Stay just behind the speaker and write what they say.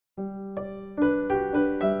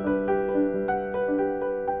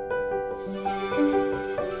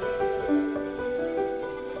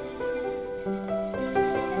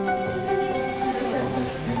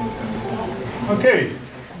Okay,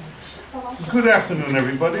 good afternoon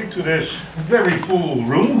everybody to this very full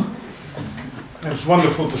room. It's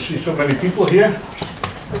wonderful to see so many people here.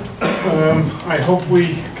 I hope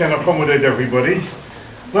we can accommodate everybody.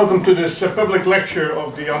 Welcome to this public lecture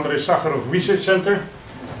of the Andrėjaus Sacharovo Research Center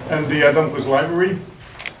and the Adamkuslibrary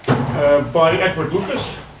by Edward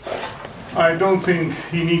Lucas. I don't think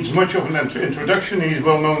he needs much of an introduction. He's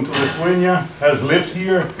well known to Lithuania, has lived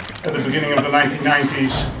here at the beginning of the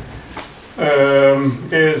 1990s,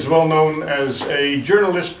 is well known as a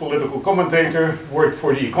journalist, political commentator, worked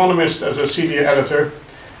for The Economist as a senior editor,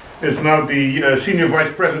 is now the senior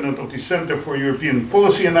vice president of the Center for European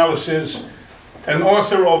Policy Analysis, and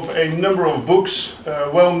author of a number of books,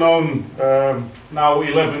 well known, now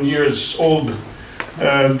 11 years old,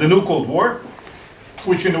 The New Cold War,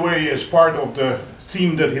 which in a way is part of the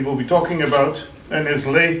theme that he will be talking about, and his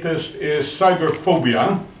latest is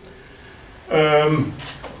Cyberphobia.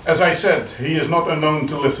 As I said, he is not unknown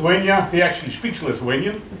to Lithuania. He actually speaks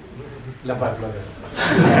Lithuanian.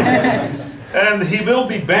 And he will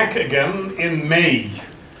be back again in May,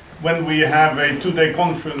 when we have a two-day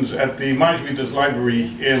conference at the Mažvydas Library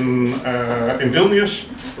in Vilnius,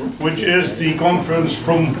 which is the conference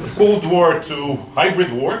from Cold War to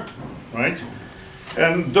hybrid war, right?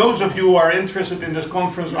 And those of you who are interested in this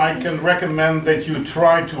conference, I can recommend that you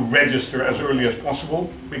try to register as early as possible,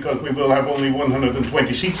 because we will have only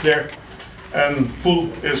 120 seats there, and full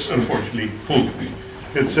is unfortunately full.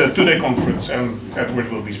 It's a two-day conference, and Edward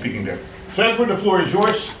will be speaking there. So Edward, the floor is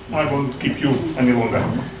yours. I won't keep you any longer.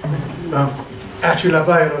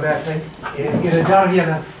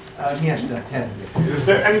 Is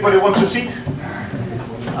there anybody who wants a seat?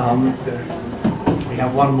 We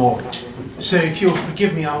have one more. So if you'll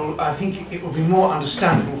forgive me, I think it will be more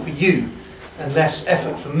understandable for you and less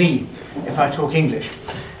effort for me if I talk English.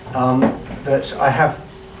 But I have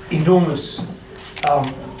enormous,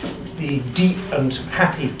 the deep and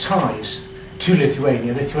happy ties to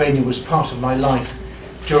Lithuania. Lithuania was part of my life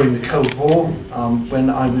during the Cold War, when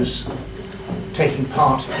I was taking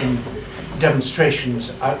part in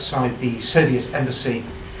demonstrations outside the Soviet embassy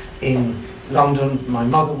in London. My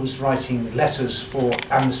mother was writing letters for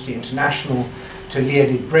Amnesty International to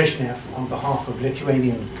Leonid Brezhnev on behalf of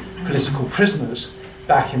Lithuanian political prisoners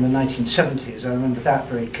back in the 1970s. I remember that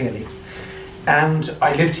very clearly. And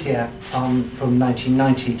I lived here from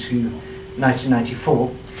 1990 to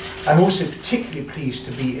 1994. I'm also particularly pleased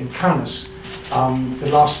to be in Kaunas. The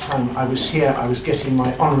last time I was here, I was getting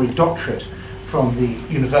my honorary doctorate from the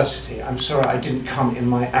university. I'm sorry I didn't come in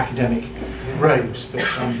my academic robes, but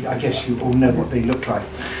I guess you all know what they look like.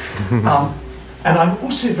 And I'm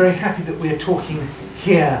also very happy that we're talking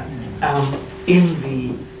here in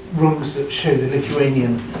the rooms that show the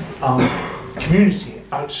Lithuanian community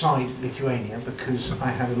outside Lithuania, because I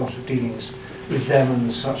had a lot of dealings with them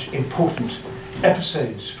and such important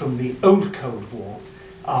episodes from the old Cold War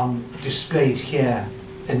displayed here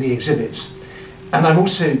in the exhibits. And I'm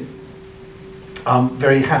also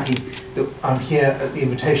very happy that I'm here at the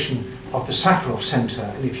invitation of the Sakharov Center,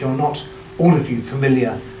 and if you're not, all of you,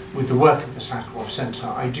 familiar with the work of the Sakharov Center,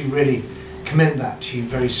 I do really commend that to you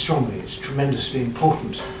very strongly. It's tremendously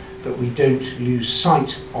important that we don't lose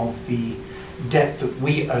sight of the debt that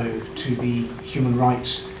we owe to the human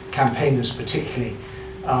rights campaigners, particularly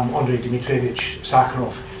Andrei Dmitrievich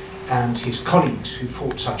Sakharov and his colleagues who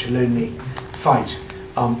fought such a lonely fight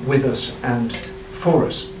with us and for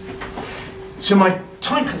us. So my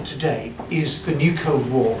title today is The New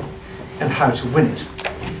Cold War and How to Win It.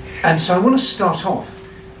 And so I want to start off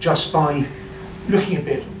just by looking a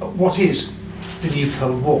bit at what is the New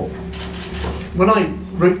Cold War. When I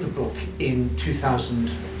wrote the book in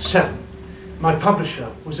 2007, my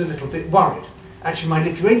publisher was a little bit worried. Actually, my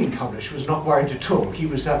Lithuanian publisher was not worried at all.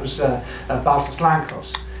 That was Baltas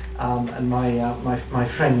Lankos, and my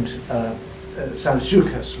friend Salis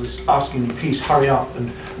Jukas was asking me, please hurry up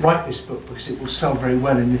and write this book because it will sell very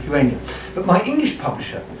well in Lithuania. But my English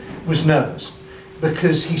publisher was nervous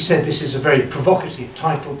because he said this is a very provocative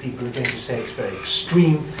title. People are going to say it's very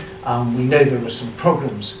extreme. We know there are some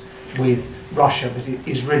problems with Russia, but it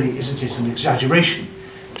is really, isn't it, an exaggeration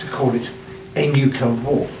to call it a new Cold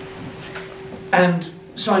War? And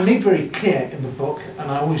so I made very clear in the book,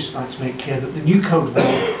 and I always like to make clear, that the new Cold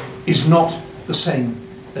War is not the same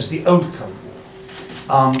as the old Cold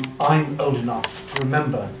War. I'm old enough to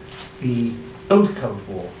remember the old Cold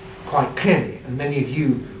War quite clearly, and many of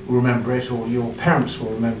you will remember it, or your parents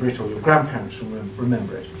will remember it, or your grandparents will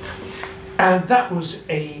remember it. And that was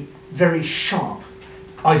a very sharp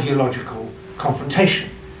ideological confrontation,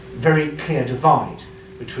 very clear divide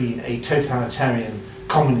between a totalitarian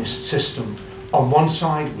communist system on one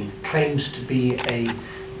side with claims to be a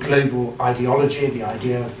global ideology, the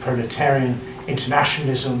idea of proletarian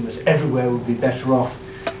internationalism, that everywhere would be better off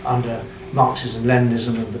under Marxism,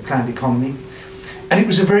 Leninism and the planned economy. And it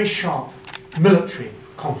was a very sharp military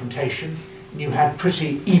confrontation. And you had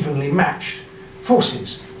pretty evenly matched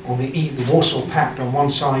forces on the Warsaw Pact on one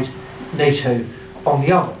side, NATO on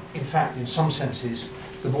the other. In fact, in some senses,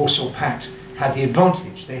 the Warsaw Pact had the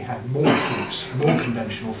advantage. They had more troops, more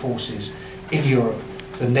conventional forces in Europe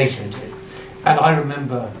than NATO did. And I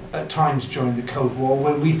remember at times during the Cold War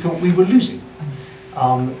when we thought we were losing.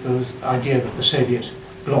 The idea that the Soviet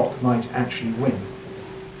bloc might actually win.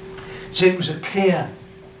 So it was a clear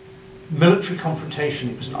military confrontation,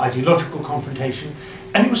 it was an ideological confrontation,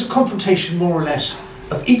 and it was a confrontation more or less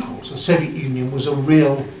of equals. The Soviet Union was a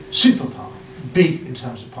real superpower, big in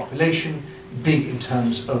terms of population, big in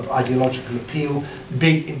terms of ideological appeal,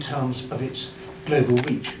 big in terms of its global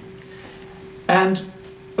reach. And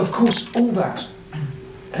of course all that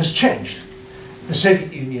has changed. The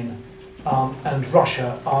Soviet Union and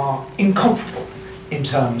Russia are incomparable in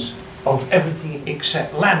terms of everything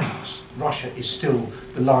except landmass. Russia is still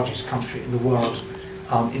the largest country in the world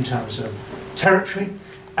in terms of territory,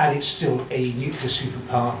 and it's still a nuclear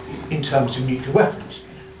superpower in terms of nuclear weapons.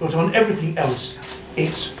 But on everything else,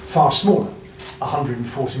 it's far smaller.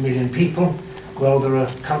 140 million people. Well, there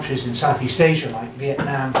are countries in Southeast Asia like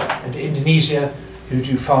Vietnam and Indonesia who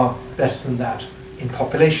do far better than that in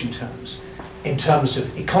population terms. In terms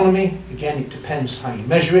of economy, again, it depends how you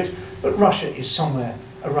measure it, but Russia is somewhere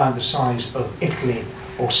around the size of Italy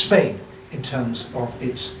or Spain in terms of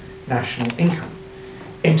its national income.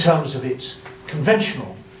 In terms of its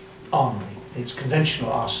conventional army, its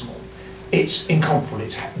conventional arsenal, it's incomparable.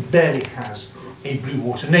 It barely has a blue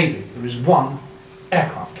water navy. There is one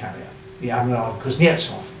aircraft carrier, the Admiral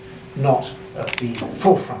Kuznetsov, not at the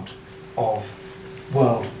forefront of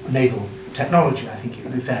world naval technology, I think it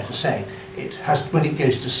would be fair to say. It has, when it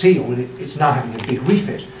goes to sea, or it's now having a big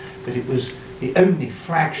refit, but it was the only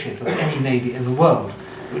flagship of any navy in the world,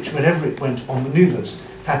 which whenever it went on manoeuvres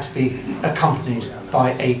had to be accompanied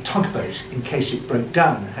by a tugboat in case it broke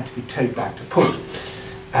down and had to be towed back to port.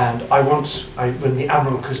 And when the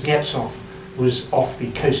Admiral Kuznetsov was off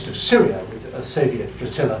the coast of Syria with a Soviet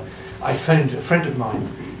flotilla, I phoned a friend of mine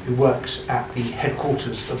who works at the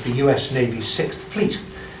headquarters of the US Navy's 6th Fleet,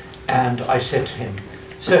 and I said to him,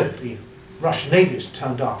 so the Russian Navy has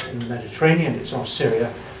turned up in the Mediterranean, it's off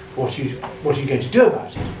Syria, what are you going to do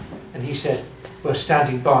about it? And he said, we're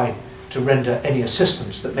standing by to render any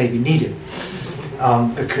assistance that may be needed,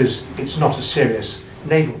 because it's not a serious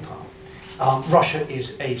naval power. Russia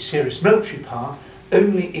is a serious military power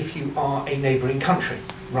only if you are a neighbouring country.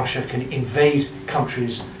 Russia can invade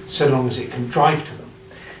countries so long as it can drive to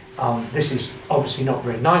them. This is obviously not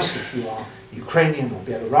very nice if you are Ukrainian or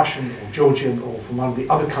Belarusian or Georgian or from one of the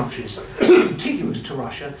other countries contiguous to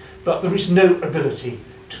Russia, but there is no ability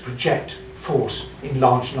to project force in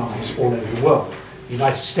large numbers all over the world. The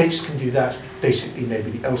United States can do that, basically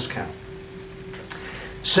nobody else can.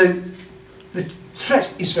 So the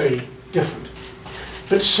threat is very different,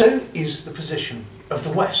 but so is the position of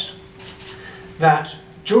the West. That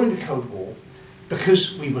during the Cold War,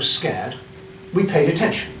 because we were scared, we paid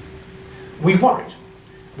attention. We worried.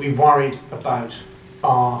 We worried about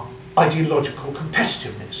our ideological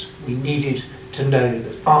competitiveness. We needed to know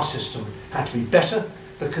that our system had to be better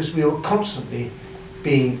because we were constantly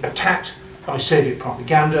being attacked by Soviet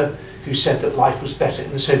propaganda who said that life was better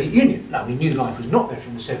in the Soviet Union. Now, we knew life was not better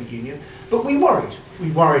in the Soviet Union, but we worried. We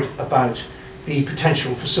worried about the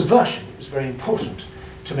potential for subversion. It was very important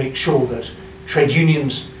to make sure that trade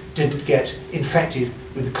unions didn't get infected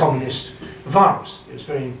with the communist virus. It was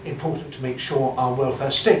very important to make sure our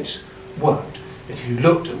welfare states worked. That if you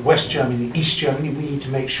looked at West Germany, East Germany, we need to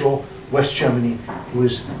make sure West Germany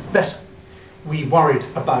was better. We worried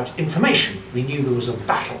about information. We knew there was a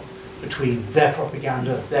battle between their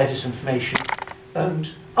propaganda, their disinformation,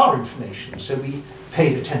 and our information, so we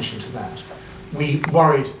paid attention to that. We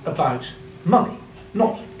worried about money,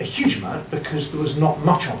 not a huge amount, because there was not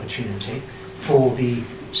much opportunity for the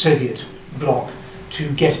Soviet bloc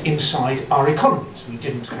to get inside our economies. We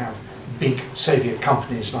didn't have big Soviet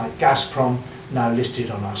companies like Gazprom, now listed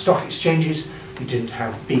on our stock exchanges. We didn't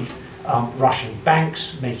have big Russian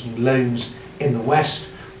banks making loans in the West.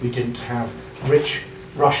 We didn't have rich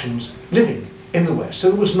Russians living in the West. So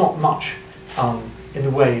there was not much in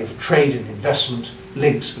the way of trade and investment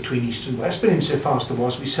links between East and West, but insofar as there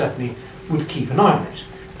was, we certainly would keep an eye on it.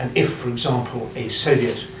 And if, for example, a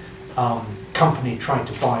Soviet company tried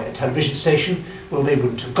to buy a television station, well, they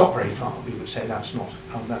wouldn't have got very far. We would say that's not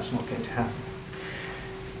going to happen.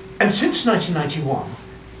 And since 1991,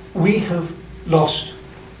 we have lost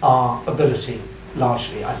our ability,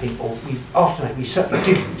 largely, I think, or after that we certainly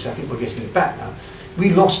did lose, I think we're getting it back now,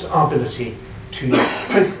 we lost our ability to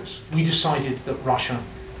focus. We decided that Russia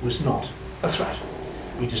was not a threat.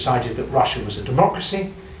 We decided that Russia was a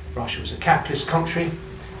democracy, Russia was a capitalist country,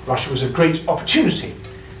 Russia was a great opportunity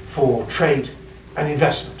for trade and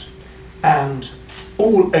investment. And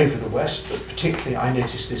all over the West, but particularly I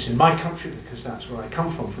noticed this in my country because that's where I come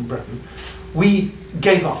from Britain, we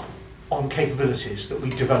gave up on capabilities that we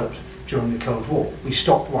developed during the Cold War. We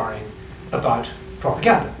stopped worrying about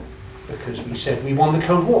propaganda because we said we won the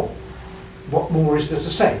Cold War. What more is there to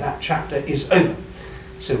say? That chapter is over.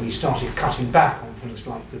 So we started cutting back on things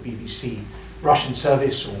like the BBC Russian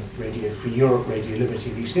service or Radio Free Europe, Radio Liberty,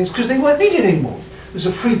 these things, because they weren't needed anymore. There's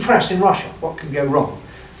a free press in Russia. What can go wrong?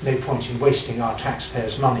 No point in wasting our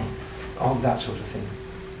taxpayers' money on that sort of thing.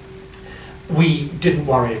 We didn't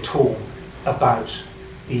worry at all about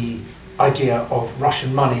the idea of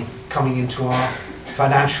Russian money coming into our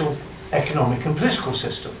financial, economic and political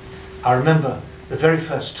system. I remember the very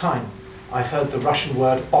first time I heard the Russian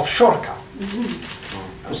word offshorka.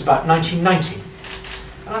 It was about 1990.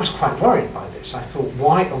 And I was quite worried by this. I thought,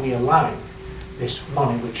 why are we allowing this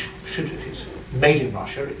money, which should, if it's made in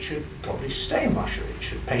Russia, it should probably stay in Russia. It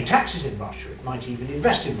should pay taxes in Russia. It might even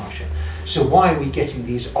invest in Russia. So why are we getting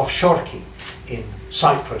these offshorki in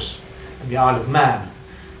Cyprus and the Isle of Man?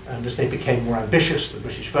 And as they became more ambitious, the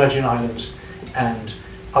British Virgin Islands and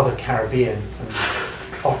other Caribbean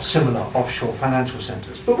and similar offshore financial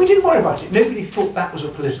centres. But we didn't worry about it. Nobody thought that was a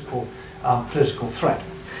political threat.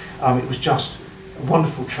 It was just a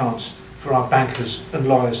wonderful chance for our bankers and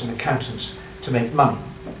lawyers and accountants to make money.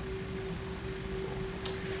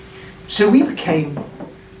 So we became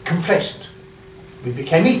complacent. We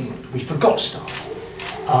became ignorant. We forgot stuff.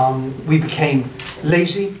 We became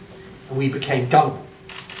lazy and we became gullible.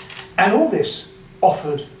 And all this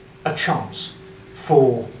offered a chance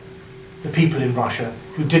for the people in Russia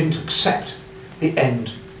who didn't accept the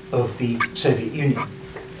end of the Soviet Union.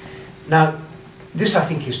 Now, this I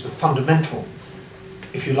think is the fundamental,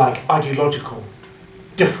 if you like, ideological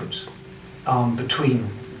difference between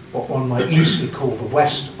what one might loosely call the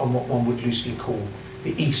West and what one would loosely call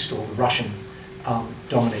the East, or the Russian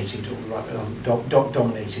dominated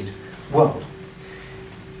world.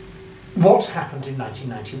 What happened in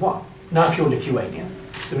 1991? Now, if you're Lithuanian,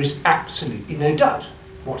 there is absolutely no doubt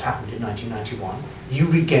what happened in 1991. You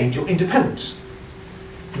regained your independence.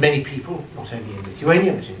 Many people, not only in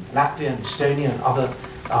Lithuania, but in Latvia and Estonia and other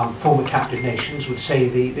former captive nations, would say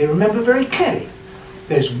they remember very clearly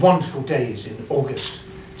those wonderful days in August,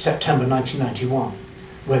 September 1991,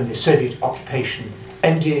 when the Soviet occupation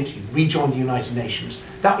ended, you rejoined the United Nations.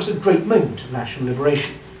 That was a great moment of national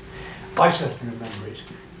liberation. I certainly remember it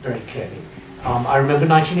very clearly. I remember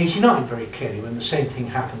 1989 very clearly, when the same thing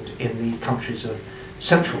happened in the countries of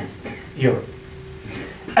Central Europe.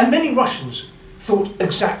 And many Russians thought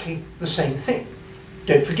exactly the same thing.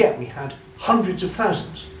 Don't forget, we had hundreds of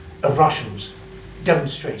thousands of Russians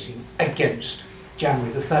demonstrating against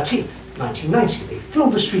January the 13th, 1990. They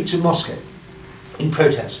filled the streets of Moscow in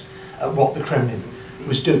protest at what the Kremlin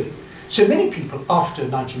was doing. So many people after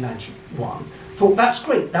 1991 thought, that's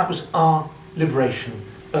great, that was our liberation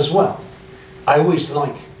as well. I always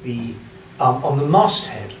like the, on the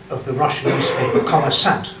masthead of the Russian newspaper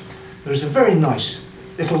Kommersant, there is a very nice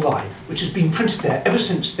little line which has been printed there ever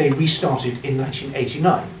since they restarted in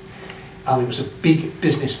 1989. It was a big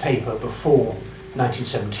business paper before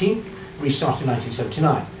 1917, restarted in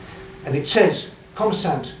 1979. And it says,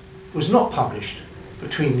 Kommersant was not published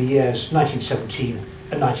between the years 1917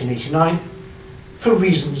 and 1989 for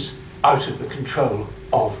reasons out of the control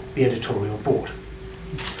of the editorial board.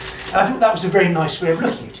 And I thought that was a very nice way of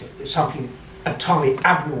looking at it, that something entirely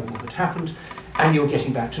abnormal had happened and you're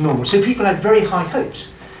getting back to normal. So people had very high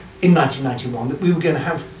hopes in 1991 that we were going to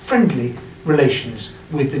have friendly relations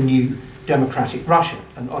with the new democratic Russia.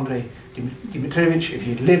 And Andrei Dmitrievich, if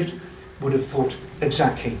he had lived, would have thought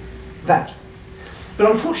exactly that.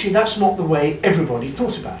 But unfortunately, that's not the way everybody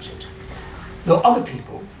thought about it. There are other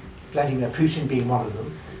people, Vladimir Putin being one of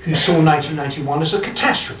them, who saw 1991 as a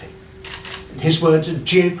catastrophe. In his words, a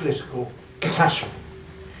geopolitical catastrophe.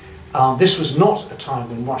 This was not a time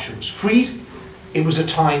when Russia was freed, it was a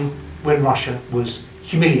time when Russia was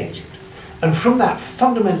humiliated. And from that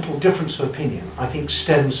fundamental difference of opinion, I think,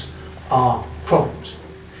 stems our problems.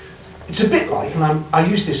 It's a bit like, and I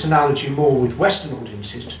use this analogy more with Western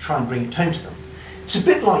audiences to try and bring it home to them, it's a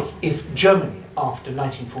bit like if Germany, after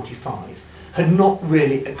 1945, had not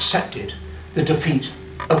really accepted the defeat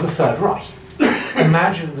of the Third Reich.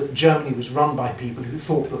 imagine that Germany was run by people who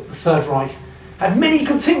thought that the Third Reich had many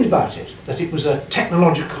good things about it, that it was a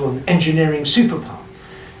technological and engineering superpower.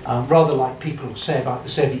 Rather like people say about the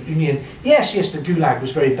Soviet Union, yes, the Gulag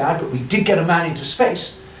was very bad, but we did get a man into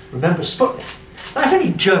space. Remember Sputnik? Now, if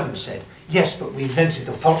any German said, yes, but we invented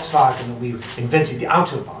the Volkswagen and we invented the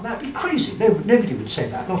Autobahn, that'd be crazy. Nobody would say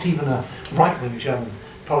that. Not even a right-wing German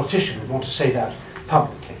politician would want to say that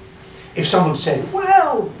publicly. If someone said,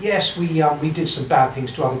 well, yes, we did some bad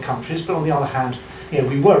things to other countries, but on the other hand,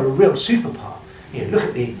 we were a real superpower. Look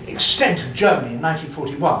at the extent of Germany in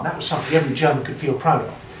 1941. That was something every German could feel proud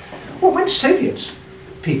of. Well, when Soviet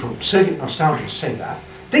nostalgists say that,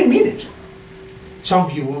 they mean it. Some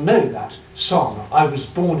of you will know that song, I Was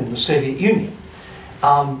Born in the Soviet Union.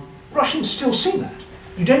 Russians still sing that.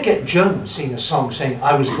 You don't get Germans singing a song saying,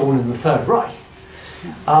 I was born in the Third Reich.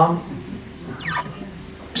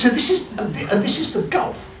 So this is the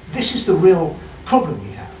gulf. This is the real problem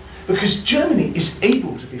we have. Because Germany is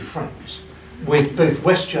able to be friends with both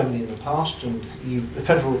West Germany in the past and the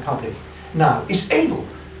Federal Republic now, is able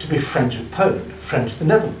to be friends with Poland, friends with the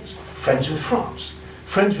Netherlands, friends with France,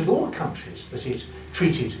 friends with all the countries that it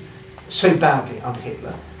treated so badly under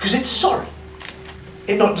Hitler, because it's sorry.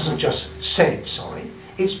 It doesn't just say it's sorry,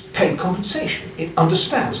 it's paid compensation. It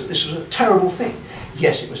understands that this was a terrible thing.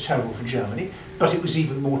 Yes, it was terrible for Germany, but it was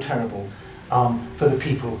even more terrible for the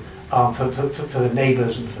people, for the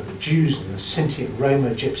neighbours and for the Jews and the Sinti and Roma,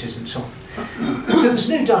 Gypsies and so on. So there's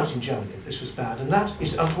no doubt in Germany that this was bad, and that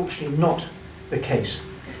is unfortunately not the case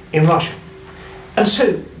in Russia. And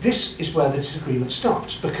so this is where the disagreement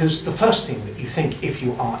starts, because the first thing that you think if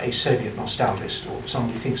you are a Soviet nostalgist or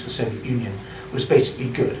somebody who thinks the Soviet Union was basically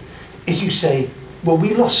good, is you say, well,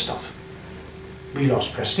 we lost stuff. We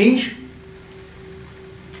lost prestige,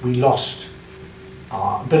 we lost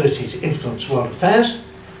our ability to influence world affairs,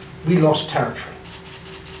 we lost territory.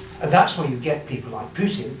 And that's why you get people like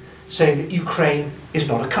Putin saying that Ukraine is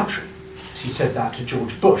not a country. He said that to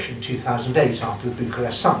George Bush in 2008 after the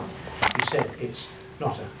Bucharest summit. He said it's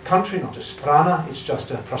not a country, not a strana, it's just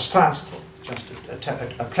a prostranstvo, just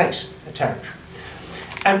a place, a territory.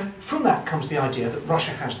 And from that comes the idea that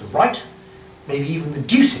Russia has the right, maybe even the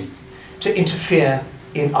duty, to interfere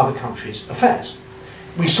in other countries' affairs.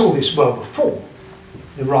 We saw this well before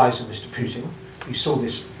the rise of Mr. Putin. We saw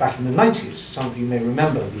this back in the 90s. Some of you may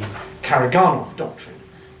remember the Karaganov doctrine,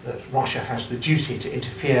 that Russia has the duty to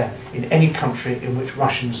interfere in any country in which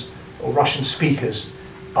Russians or Russian speakers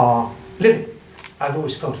are living. I've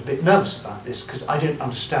always felt a bit nervous about this because I don't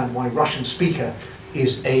understand why Russian speaker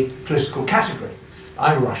is a political category.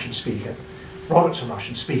 I'm a Russian speaker, Robert's a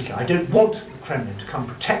Russian speaker. I don't want the Kremlin to come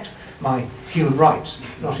protect my human rights,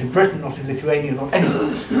 not in Britain, not in Lithuania, not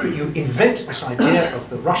anywhere. But you invent this idea of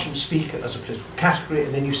the Russian speaker as a political category,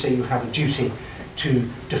 and then you say you have a duty to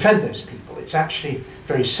defend those people. It's actually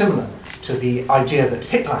very similar to the idea that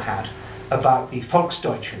Hitler had about the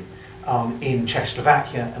Volksdeutschen in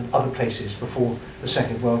Czechoslovakia and other places before the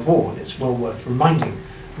Second World War. And it's well worth reminding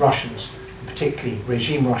Russians, particularly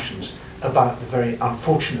regime Russians, about the very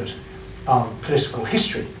unfortunate political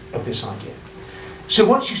history of this idea. So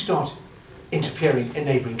once you start interfering in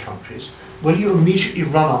neighbouring countries, well, you immediately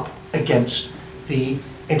run up against the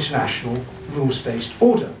international rules-based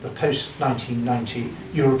order, the post-1990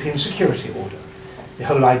 European Security Order. The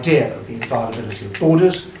whole idea of the inviolability of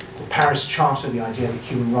borders, the Paris Charter, the idea that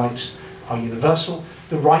human rights are universal,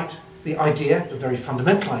 the idea, the very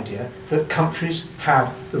fundamental idea, that countries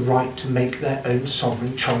have the right to make their own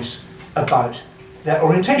sovereign choice about their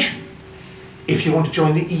orientation. If you want to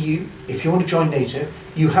join the EU, if you want to join NATO,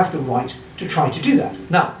 you have the right to try to do that.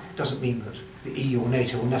 Now, it doesn't mean that the EU or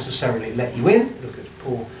NATO will necessarily let you in. Look at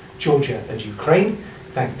poor Georgia and Ukraine.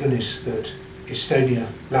 Thank goodness that Estonia,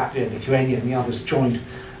 Latvia, Lithuania and the others joined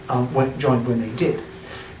when they did.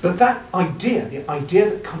 But that idea, the idea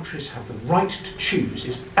that countries have the right to choose,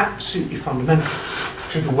 is absolutely fundamental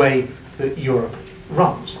to the way that Europe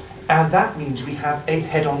runs. And that means we have a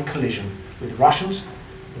head-on collision with the Russians,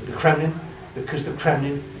 with the Kremlin, because the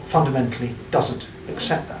Kremlin fundamentally doesn't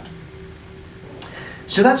accept that.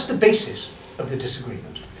 So that's the basis of the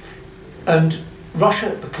disagreement. And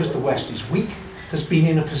Russia, because the West is weak, has been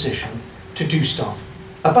in a position to do stuff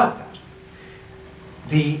about that.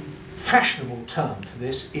 The fashionable term for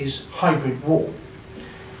this is hybrid war.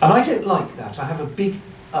 And I don't like that. I have a big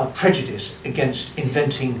prejudice against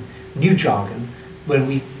inventing new jargon when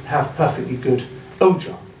we have perfectly good old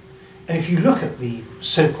jargon. And if you look at the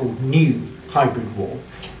so-called new hybrid war,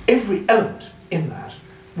 every element in that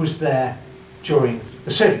was there during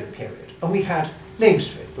the Soviet period. And we had names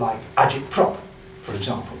for it, like agitprop, for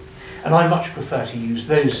example. And I much prefer to use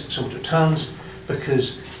those sort of terms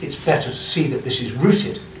because it's better to see that this is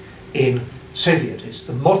rooted in Soviet. It's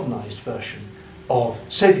the modernized version of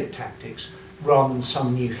Soviet tactics rather than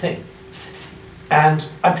some new thing. And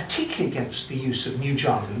I'm particularly against the use of new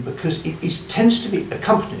jargon because it tends to be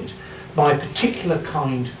accompanied by a particular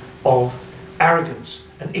kind of arrogance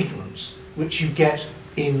and ignorance which you get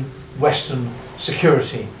in Western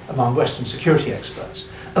security, among Western security experts.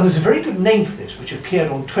 And there's a very good name for this which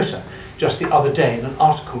appeared on Twitter just the other day in an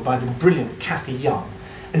article by the brilliant Cathy Young,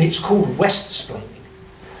 and it's called Westsplaining.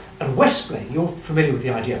 And Westsplaining, you're familiar with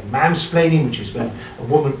the idea of mansplaining, which is when a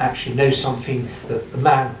woman actually knows something that the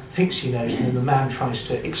man thinks he knows, and then the man tries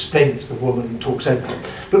to explain it to the woman and talks over it.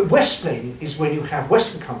 But Westsplaining is when you have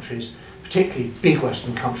Western countries, particularly big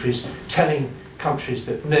Western countries, telling countries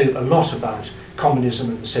that know a lot about communism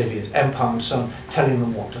and the Soviet Empire and so on, telling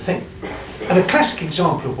them what to think. And a classic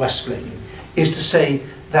example of Westsplaining is to say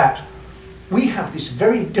that we have this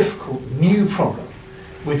very difficult new problem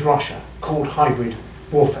with Russia called hybrid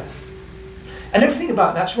warfare. And everything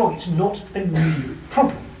about that's wrong. It's not a new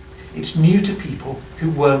problem. It's new to people who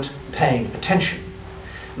weren't paying attention.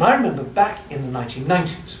 And I remember back in the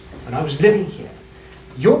 1990s, when I was living here,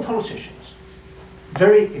 your politicians,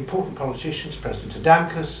 very important politicians, President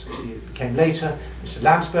Adamkaus, as he became later, Mr.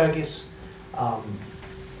 Landsbergis,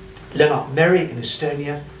 Lennart Meri in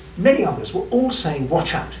Estonia, many others were all saying,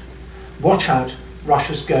 watch out,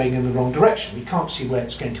 Russia's going in the wrong direction. We can't see where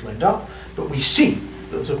it's going to end up, but we see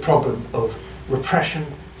that there's a problem of repression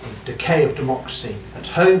and decay of democracy at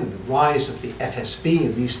home and the rise of the FSB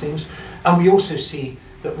and these things. And we also see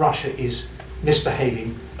that Russia is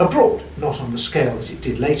misbehaving abroad, not on the scale that it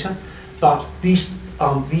did later, but these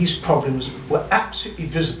problems were absolutely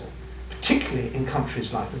visible, particularly in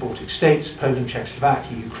countries like the Baltic States, Poland,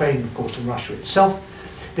 Czechoslovakia, Ukraine, of course, and Russia itself.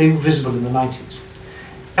 They were visible in the 90s.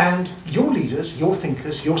 And your leaders, your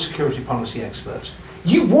thinkers, your security policy experts,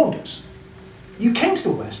 you warned us. You came to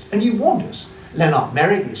the West and you warned us. Lennart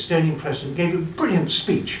Meri, the Estonian president, gave a brilliant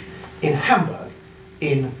speech in Hamburg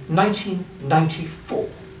in 1994,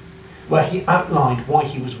 where he outlined why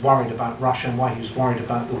he was worried about Russia and why he was worried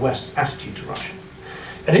about the West's attitude to Russia.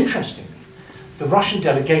 And interestingly, the Russian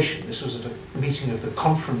delegation, this was at a meeting of the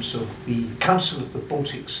conference of the Council of the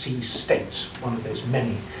Baltic Sea States, one of those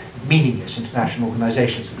many meaningless international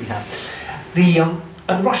organizations that we have.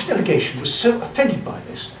 And the Russian delegation was so offended by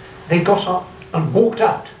this, they got up and walked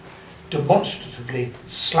out, demonstratively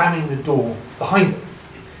slamming the door behind them.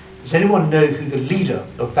 Does anyone know who the leader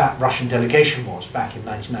of that Russian delegation was back in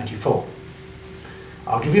 1994?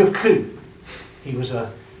 I'll give you a clue. He was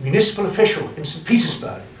a municipal official in St.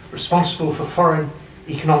 Petersburg, responsible for foreign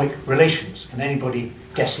economic relations. Can anybody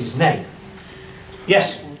guess his name?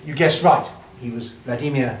 Yes, you guessed right. He was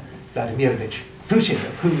Vladimir Vladimirovich Putin,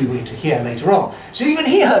 of whom we were going to hear later on. So even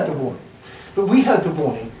he heard the warning. But we heard the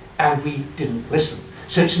warning and we didn't listen.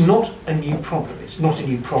 So it's not a new problem. It's not a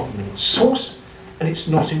new problem in its source, and it's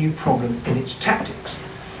not a new problem in its tactics.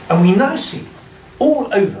 And we now see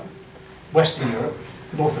all over Western Europe,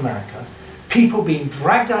 North America, people being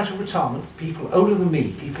dragged out of retirement, people older than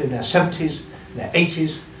me, people in their 70s, their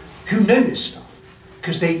 80s, who know this stuff,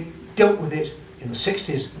 because they dealt with it in the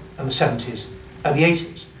 60s and the 70s and the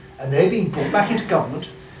 80s. And they're being brought back into government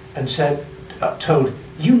and told,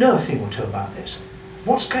 you know a thing or two about this.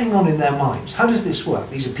 What's going on in their minds? How does this work?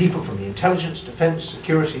 These are people from the intelligence, defence,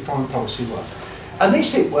 security, foreign policy world. And they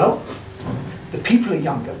say, well, the people are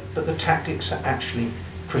younger, but the tactics are actually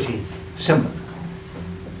pretty similar.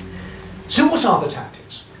 So what are the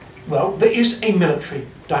tactics? Well, there is a military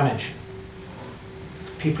dimension.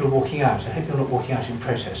 People are walking out. I hope you're not walking out in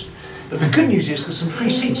protest. But the good news is there's some free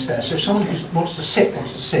seats there, so if someone who wants to sit,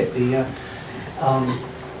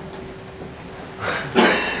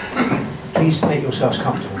 please make yourselves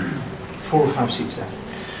comfortable. 4 or 5 seats there.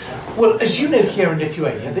 Well, as you know, here in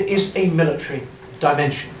Lithuania, there is a military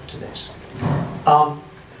dimension to this.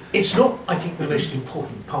 It's not, I think, the most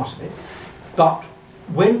important part of it, but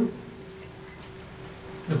when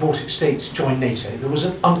the Baltic states joined NATO, there was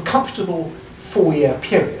an uncomfortable 4-year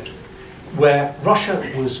period where Russia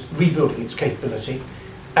was rebuilding its capability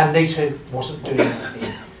and NATO wasn't doing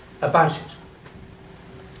anything about it.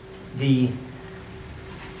 The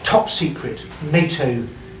top secret NATO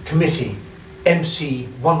committee,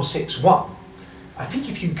 MC161, I think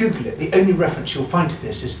if you Google it, the only reference you'll find to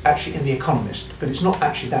this is actually in The Economist, but it's not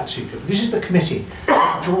actually that secret. This is the committee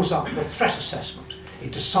that draws up the threat assessment.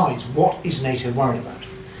 It decides what is NATO worried about.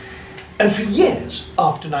 And for years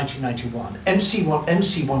after 1991,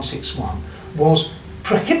 MC161 was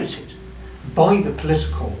prohibited by the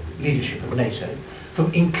political leadership of NATO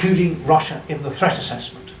from including Russia in the threat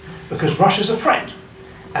assessment, because Russia's a friend,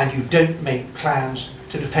 and you don't make plans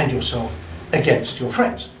to defend yourself against your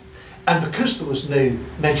friends. And because there was no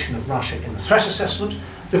mention of Russia in the threat assessment,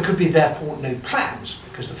 there could be therefore no plans,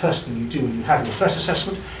 because the first thing you do when you have your threat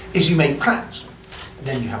assessment is you make plans. And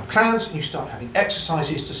then you have plans and you start having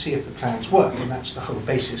exercises to see if the plans work, and that's the whole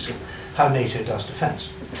basis of how NATO does defence.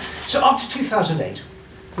 So up to 2008,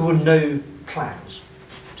 there were no plans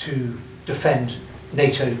to defend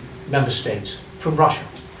NATO member states from Russia.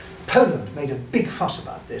 Poland made a big fuss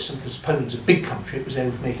about this, and because Poland's a big country, it was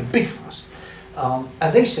able to make a big fuss.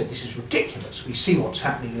 And they said, this is ridiculous. We see what's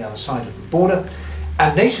happening on the other side of the border.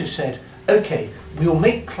 And NATO said, okay, we will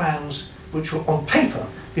make plans which will, on paper,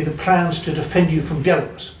 be the plans to defend you from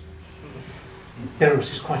Belarus.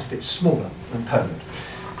 Belarus is quite a bit smaller than Poland.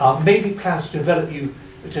 Maybe plans to develop you,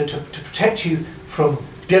 to protect you from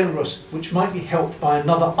Belarus, which might be helped by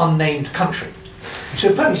another unnamed country.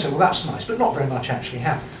 So Poland said, well, that's nice, but not very much actually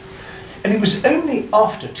happened. And it was only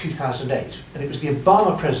after 2008, and it was the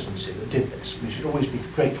Obama presidency that did this, we should always be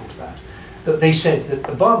grateful for that, that they said, that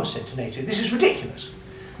Obama said to NATO, this is ridiculous.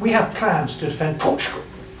 We have plans to defend Portugal.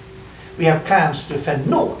 We have plans to defend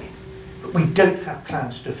Norway, but we don't have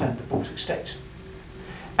plans to defend the Baltic states.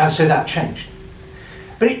 And so that changed.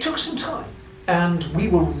 But it took some time, and we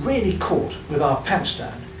were really caught with our pants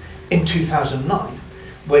down in 2009,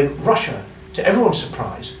 when Russia, to everyone's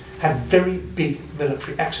surprise, had very big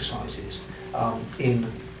military exercises. In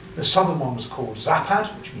the southern one was called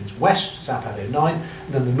Zapad, which means west, Zapad 09,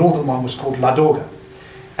 and then the northern one was called Ladoga.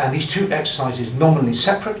 And these two exercises, nominally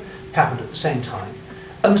separate, happened at the same time.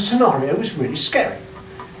 And the scenario was really scary.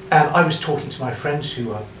 And I was talking to my friends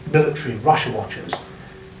who are military Russia watchers,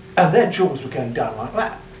 and their jaws were going down like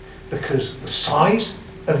that, because the size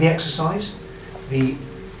of the exercise, the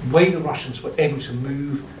way the Russians were able to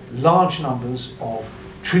move large numbers of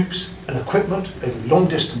troops and equipment over long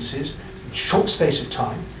distances in a short space of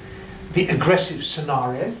time, the aggressive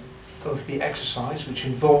scenario of the exercise, which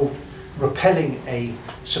involved repelling a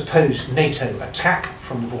supposed NATO attack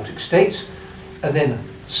from the Baltic states, and then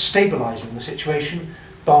stabilising the situation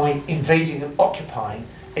by invading and occupying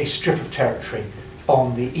a strip of territory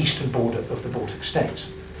on the eastern border of the Baltic states.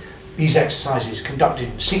 These exercises conducted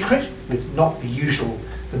in secret, with not the usual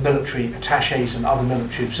the military attaches and other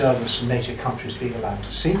military observers from NATO countries being allowed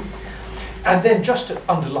to see. And then, just to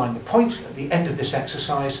underline the point, at the end of this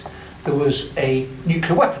exercise, there was a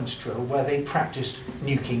nuclear weapons drill where they practiced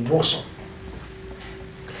nuking Warsaw.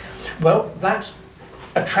 Well, that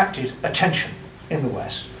attracted attention in the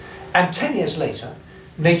West, and 10 years later,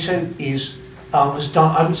 NATO has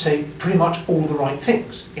done, I would say, pretty much all the right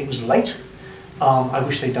things. It was late. I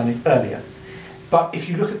wish they'd done it earlier. But if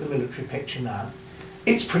you look at the military picture now,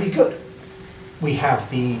 it's pretty good. We have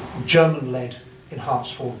the German-led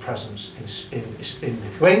enhanced forward presence in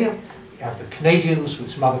Lithuania. We have the Canadians with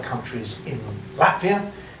some other countries in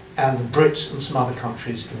Latvia, and the Brits and some other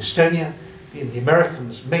countries in Estonia, the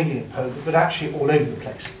Americans mainly in Poland, but actually all over the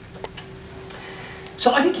place.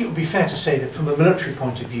 So I think it would be fair to say that from a military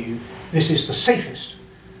point of view, this is the safest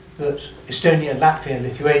that Estonia, Latvia,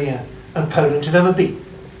 Lithuania and Poland have ever been.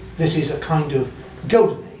 This is a kind of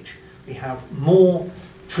golden age. We have more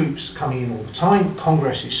troops coming in all the time.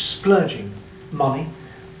 Congress is splurging money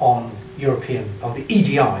on the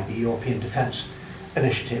EDI, the European Defence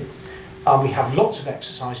Initiative. We have lots of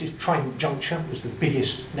exercises. Trident Juncture was the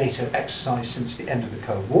biggest NATO exercise since the end of the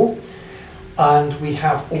Cold War. And we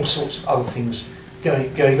have all sorts of other things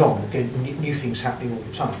going on, new things happening all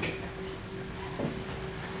the time.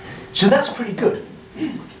 So that's pretty good.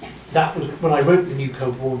 That was, when I wrote the new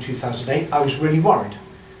Cold War in 2008, I was really worried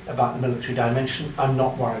about the military dimension. I'm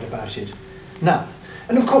not worried about it now.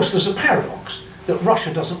 And of course there's a paradox that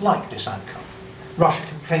Russia doesn't like this outcome. Russia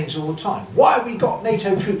complains all the time. Why have we got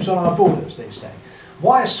NATO troops on our borders, they say.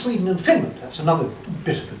 Why are Sweden and Finland, that's another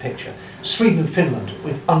bit of the picture, Sweden and Finland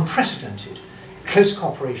with unprecedented close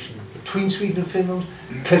cooperation between Sweden and Finland,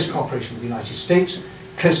 close cooperation with the United States,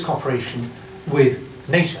 close cooperation with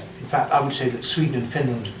NATO. In fact, I would say that Sweden and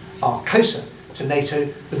Finland are closer to NATO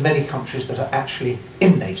than many countries that are actually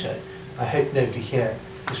in NATO. I hope nobody here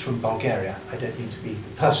is from Bulgaria. I don't mean to be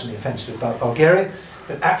personally offensive about Bulgaria,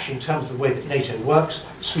 but actually in terms of the way that NATO works,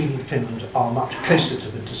 Sweden and Finland are much closer to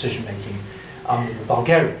the decision making than the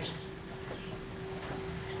Bulgarians.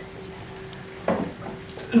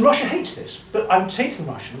 And Russia hates this, but I would say to the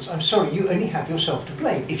Russians, I'm sorry, you only have yourself to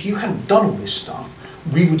blame. If you hadn't done all this stuff,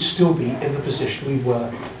 we would still be in the position we were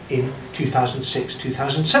in 2006,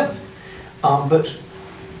 2007. But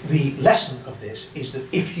the lesson of this is that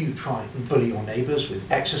if you try and bully your neighbours with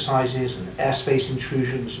exercises and airspace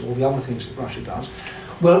intrusions and all the other things that Russia does,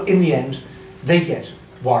 well, in the end, they get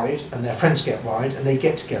worried, and their friends get worried, and they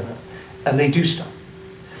get together, and they do stuff.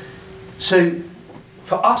 So,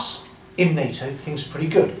 for us, in NATO, things are pretty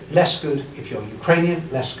good. Less good if you're Ukrainian,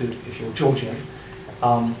 less good if you're Georgian.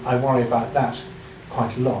 I worry about that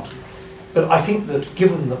quite a lot. But I think that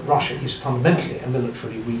given that Russia is fundamentally a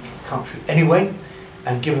militarily weak country anyway,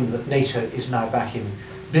 and given that NATO is now back in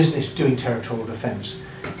business doing territorial defence,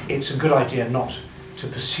 it's a good idea not to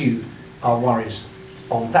pursue our worries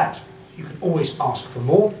on that. You can always ask for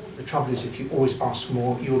more. The trouble is, if you always ask for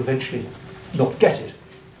more, you'll eventually not get it.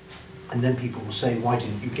 And then people will say, why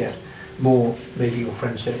didn't you get more? Maybe your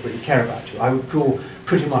friends don't really care about you. I would draw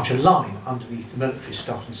pretty much a line underneath the military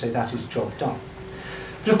stuff and say that is job done.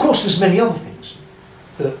 But of course there's many other things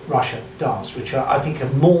that Russia does which are, I think,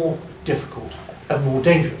 are more difficult and more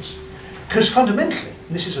dangerous. Because fundamentally,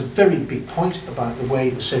 and this is a very big point about the way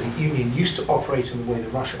the Soviet Union used to operate and the way that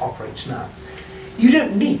Russia operates now, you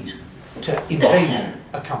don't need to invade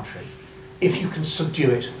a country if you can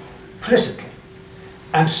subdue it politically.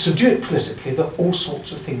 And to subdue it politically, there are all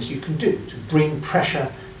sorts of things you can do to bring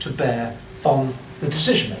pressure to bear on the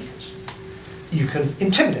decision makers. You can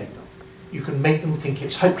intimidate them. You can make them think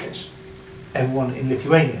it's hopeless. Everyone in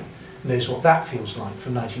Lithuania knows what that feels like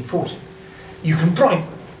from 1940. You can bribe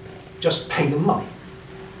them. Just pay them money.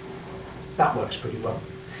 That works pretty well.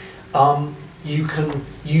 You can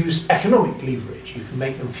use economic leverage. You can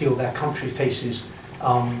make them feel their country faces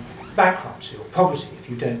bankruptcy or poverty if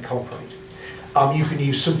you don't cooperate. You can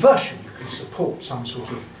use subversion. You can support some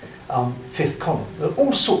sort of fifth column. There are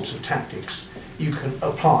all sorts of tactics you can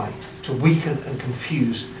apply to weaken and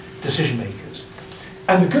confuse decision makers.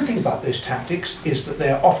 And the good thing about those tactics is that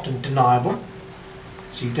they are often deniable,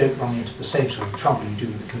 so you don't run into the same sort of trouble you do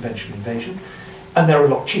with the conventional invasion, and they're a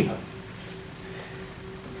lot cheaper.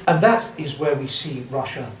 And that is where we see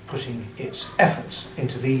Russia putting its efforts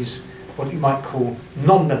into these, what you might call,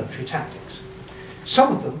 non-military tactics.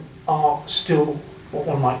 Some of them are still what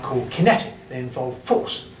one might call kinetic. They involve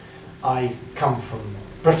force. I come from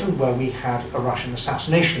Britain, where we had a Russian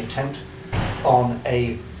assassination attempt on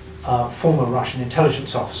a former Russian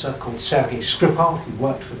intelligence officer called Sergei Skripal, who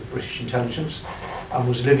worked for the British intelligence and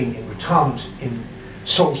was living in retirement in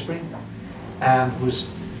Salisbury and was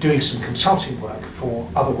doing some consulting work for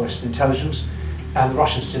other Western intelligence, and the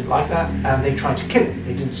Russians didn't like that and they tried to kill him.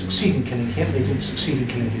 They didn't succeed in killing him, they didn't succeed in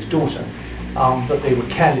killing his daughter, but they were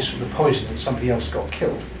careless with the poison and somebody else got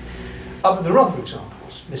killed. But there are other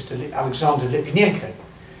examples. Mr. Alexander Litvinenko,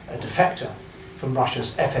 a defector from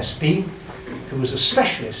Russia's FSB, who was a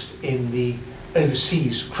specialist in the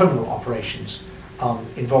overseas criminal operations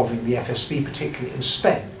involving the FSB, particularly in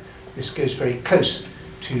Spain. This goes very close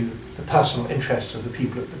to the personal interests of the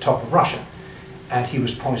people at the top of Russia, and he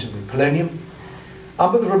was poisoned with polonium.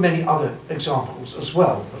 But there are many other examples as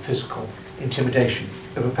well of physical intimidation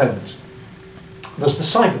of opponents. There's the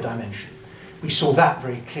cyber dimension. We saw that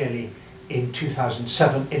very clearly in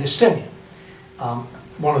 2007 in Estonia.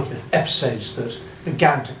 One of the episodes that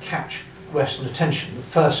began to catch Western attention, the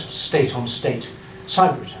first state-on-state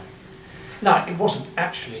cyber attack. Now, it wasn't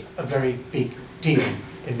actually a very big deal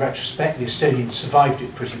in retrospect. The Estonians survived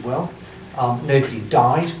it pretty well. Nobody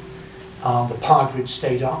died. The power grid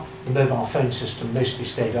stayed up. The mobile phone system mostly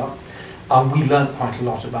stayed up. We learned quite a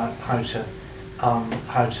lot about how to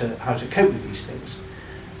cope with these things.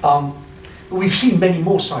 We've seen many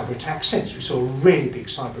more cyber attacks since. We saw a really big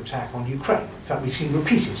cyber attack on Ukraine. In fact, we've seen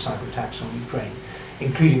repeated cyber attacks on Ukraine,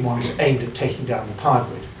 including ones aimed at taking down the power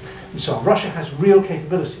grid. And so on. Russia has real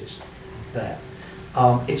capabilities there.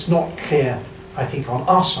 It's not clear, I think, on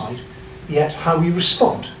our side yet how we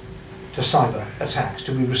respond to cyber attacks.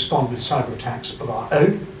 Do we respond with cyber attacks of our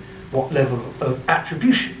own? What level of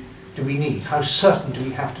attribution do we need? How certain do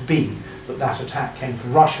we have to be that that attack came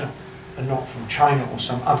from Russia and not from China or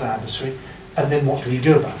some other adversary? And then what do we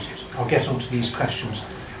do about it? I'll get onto these questions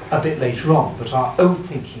a bit later on, but our own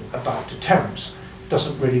thinking about deterrence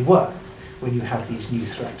doesn't really work when you have these new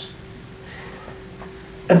threats.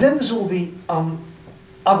 And then there's all the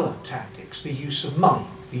other tactics, the use of money,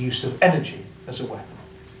 the use of energy as a weapon,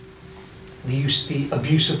 the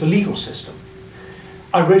abuse of the legal system.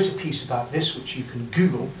 I wrote a piece about this, which you can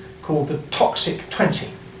Google, called the Toxic 20,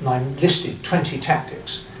 and I listed 20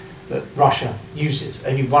 tactics that Russia uses.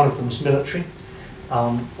 Only one of them is military,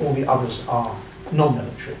 all the others are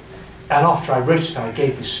non-military. And after I wrote it, I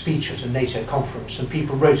gave this speech at a NATO conference, and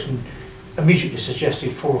people wrote and immediately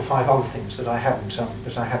suggested 4 or 5 other things that I hadn't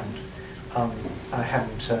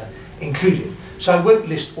included. So I won't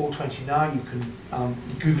list all 20 now. You can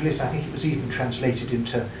Google it. I think it was even translated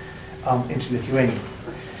into Lithuanian.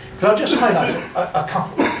 But I'll just highlight a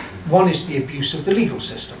couple. One is the abuse of the legal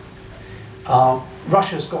system.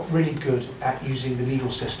 Russia's got really good at using the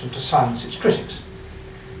legal system to silence its critics.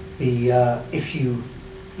 If you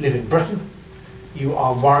live in Britain, you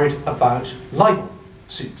are worried about libel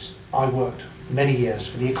suits. I worked for many years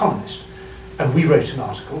for The Economist, and we wrote an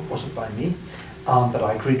article, it wasn't by me, but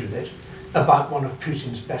I agreed with it, about one of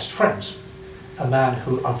Putin's best friends, a man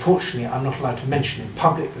who, unfortunately, I'm not allowed to mention in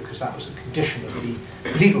public because that was a condition of the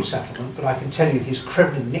legal settlement, but I can tell you his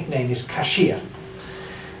Kremlin nickname is Cashier.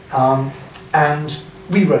 And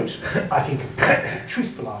we wrote, I think, a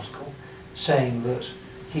truthful article saying that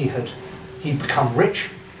he'd become rich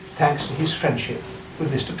thanks to his friendship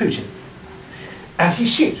with Mr. Putin. And he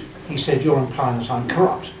sued. He said, you're implying that I'm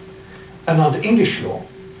corrupt. And under English law,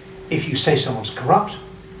 if you say someone's corrupt,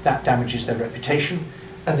 that damages their reputation,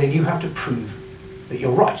 and then you have to prove that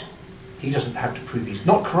you're right. He doesn't have to prove he's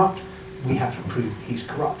not corrupt, we have to prove he's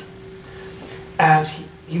corrupt. And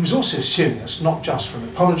he was also suing us, not just for an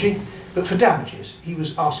apology, but for damages. He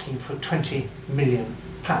was asking for £20 million,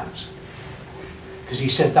 because he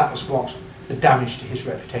said that was what the damage to his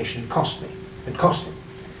reputation had cost him.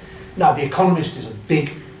 Now, The Economist is a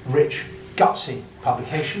big, rich, gutsy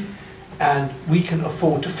publication, and we can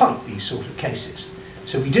afford to fight these sort of cases.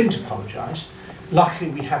 So we didn't apologise.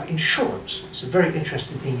 Luckily, we have insurance. It's a very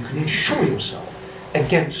interesting thing. You can insure yourself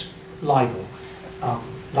against libel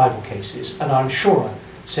cases, and our insurer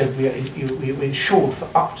said we were insured for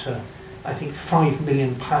up to, I think, £5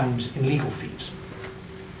 million in legal fees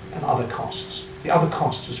and other costs. The other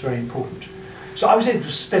costs was very important. So I was able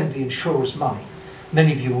to spend the insurer's money.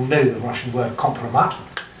 Many of you will know the Russian word kompromat.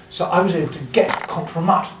 So I was able to get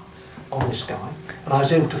kompromat on this guy, and I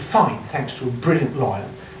was able to find, thanks to a brilliant lawyer,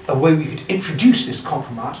 a way we could introduce this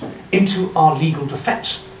kompromat into our legal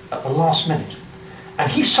defence at the last minute.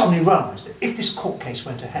 And he suddenly realised that if this court case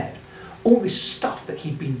went ahead, all this stuff that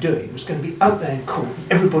he'd been doing was going to be out there in court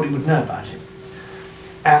and everybody would know about it.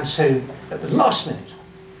 And so at the last minute,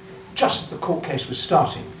 just as the court case was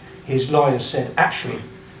starting, his lawyers said, actually,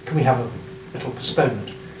 can we have a little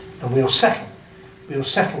postponement? And we'll settle. We'll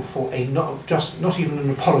settle for not even an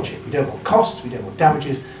apology. We don't want costs, we don't want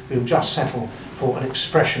damages, we'll just settle for an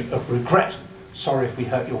expression of regret. Sorry if we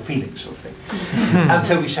hurt your feelings, sort of thing. And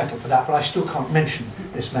so we settled for that, but I still can't mention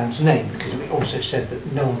this man's name because we also said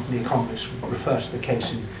that no one from The Economist would refer to the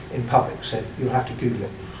case in public, so you'll have to Google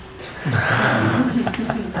it.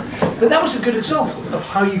 But that was a good example of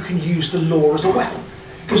how you can use the law as a weapon,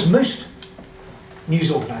 because most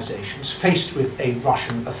news organisations faced with a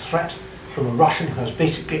threat from a Russian who has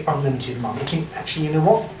basically unlimited money think, actually, you know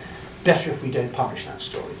what, better if we don't publish that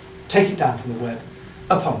story. Take it down from the web,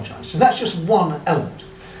 apologise. So that's just one element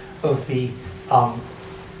of the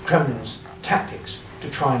Kremlin's tactics to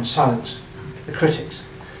try and silence the critics.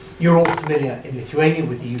 You're all familiar in Lithuania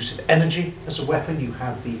with the use of energy as a weapon. You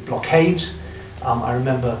have the blockades. I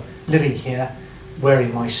remember living here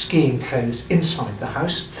wearing my skiing clothes inside the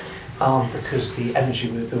house because the energy,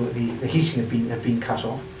 the heating had been cut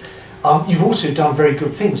off. You've also done very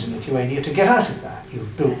good things in Lithuania to get out of that.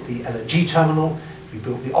 You've built the LNG terminal, you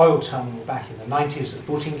built the oil terminal back in the 90s at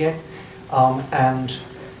Būtingė, and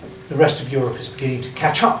the rest of Europe is beginning to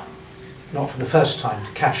catch up, not for the first time,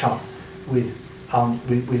 to catch up with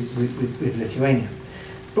Lithuania.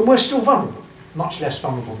 But we're still vulnerable, much less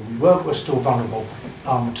vulnerable than we were, but we're still vulnerable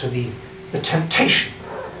to the temptation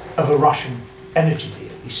of a Russian energy deal.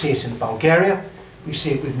 We see it in Bulgaria, we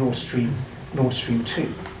see it with Nord Stream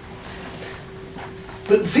 2.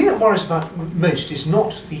 But the thing that worries about most is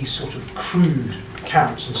not these sort of crude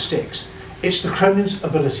carrots and sticks. It's the Kremlin's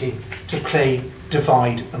ability to play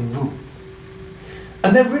divide and rule.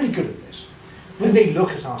 And they're really good at this. When they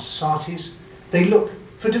look at our societies, they look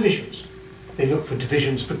for divisions. They look for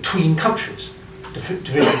divisions between countries,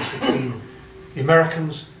 divisions between the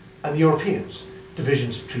Americans and the Europeans,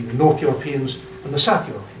 divisions between the North Europeans and the South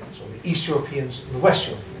Europeans, or the East Europeans and the West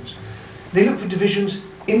Europeans. They look for divisions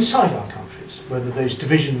inside our countries, whether those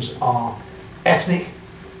divisions are ethnic,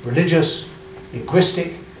 religious,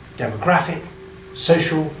 linguistic, demographic,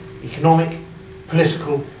 social, economic,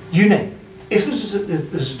 political, you name it. If there's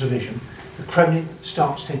a division, the Kremlin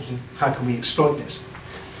starts thinking, how can we exploit this?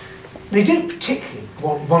 They don't particularly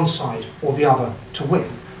want one side or the other to win.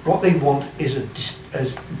 What they want is a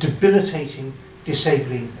debilitating,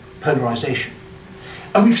 disabling polarization.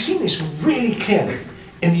 And we've seen this really clearly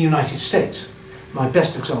in the United States. My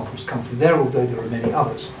best examples come from there, although there are many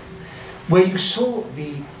others, where you saw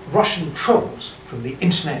the Russian trolls from the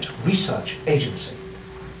Internet Research Agency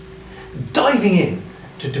diving in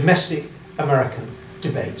to domestic American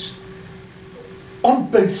debates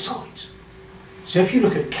on both sides. So if you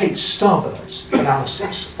look at Kate Starbird's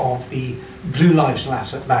analysis of the Blue Lives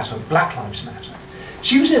Matter, Black Lives Matter,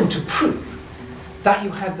 she was able to prove that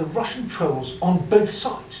you had the Russian trolls on both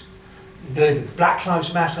sides. You know, the Black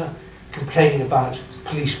Lives Matter complaining about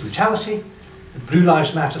police brutality, the Blue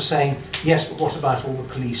Lives Matter saying, yes, but what about all the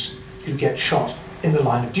police who get shot in the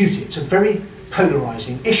line of duty? It's a very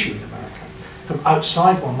polarising issue in America. From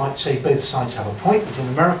outside, one might say both sides have a point, but in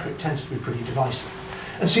America it tends to be pretty divisive.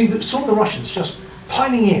 And so you saw the Russians just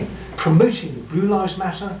piling in, promoting the Blue Lives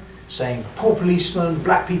Matter, saying poor policemen,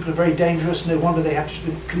 black people are very dangerous, no wonder the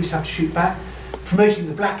police have to shoot back. Promoting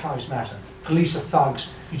the Black Lives Matter, police are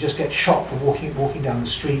thugs, you just get shot for walking down the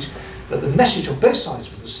street. But the message on both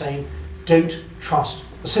sides was the same: don't trust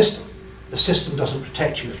the system. The system doesn't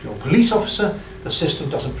protect you if you're a police officer, the system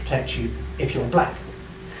doesn't protect you if you're black.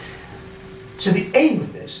 So the aim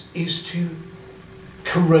of this is to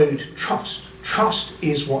corrode trust. Trust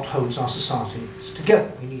is what holds our societies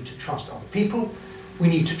together. We need to trust other people. We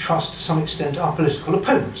need to trust, to some extent, our political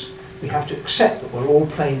opponents. We have to accept that we're all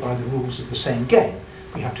playing by the rules of the same game.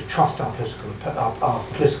 We have to trust our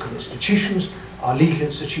political institutions, our legal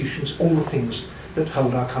institutions, all the things that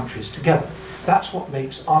hold our countries together. That's what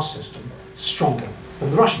makes our system stronger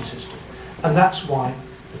than the Russian system. And that's why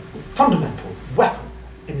the fundamental weapon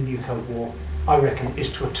in the new Cold War, I reckon,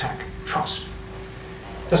 is to attack trust.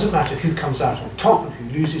 Doesn't matter who comes out on top and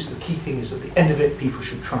who loses, the key thing is at the end of it, people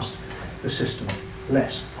should trust the system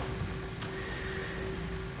less.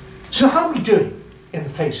 So how are we doing in the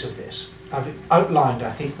face of this? I've outlined,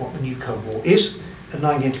 I think, what the new Cold War is, and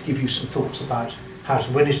now I'm going to give you some thoughts about how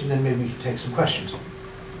to win it, and then maybe we can take some questions.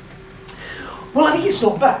 Well, I think it's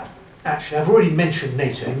not bad, actually. I've already mentioned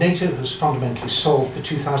NATO. NATO has fundamentally solved the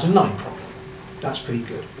 2009 problem. That's pretty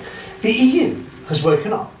good. The EU has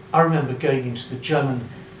woken up. I remember going into the German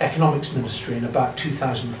economics ministry in about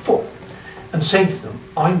 2004 and saying to them,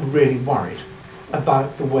 I'm really worried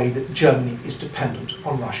about the way that Germany is dependent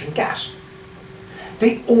on Russian gas.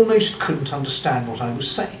 They almost couldn't understand what I was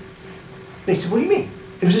saying. They said, what do you mean?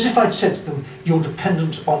 It was as if I'd said to them, you're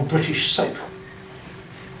dependent on British soap.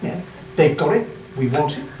 Yeah, they've got it, we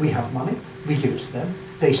want it, we have money, we give it to them,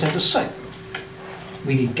 they send us soap.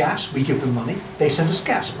 We need gas, we give them money, they send us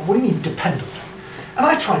gas. But what do you mean dependent? And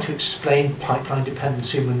I try to explain pipeline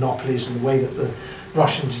dependency and monopolies and the way that the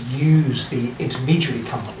Russians use the intermediary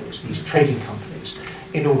companies, these trading companies,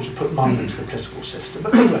 in order to put money into the political system.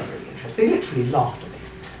 But they weren't very interested. They literally laughed at me.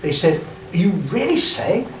 They said, are you really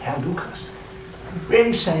saying, Herr Lucas, are you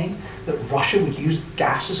really saying that Russia would use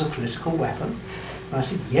gas as a political weapon? And I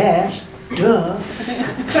said, yes, duh.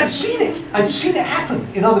 Because I'd seen it. I'd seen it happen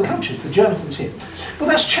in other countries. The Germans didn't see it. Well,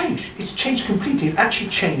 that's changed. It's changed completely. It actually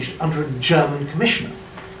changed under a German commissioner,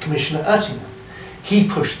 Commissioner Oettinger. He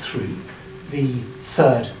pushed through the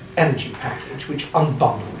third energy package, which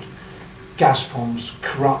unbundled Gazprom's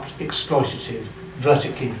corrupt, exploitative,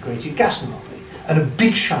 vertically integrated gas monopoly. And a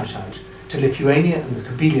big shout out to Lithuania and the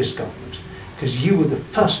Kubilius government, because you were the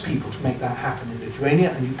first people to make that happen in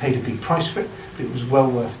Lithuania, and you paid a big price for it, but it was well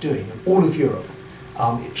worth doing. And all of Europe,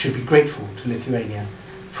 it should be grateful to Lithuania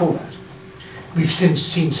for that. We've seen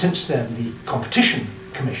since then the Competition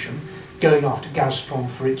Commission going after Gazprom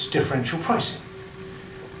for its differential pricing.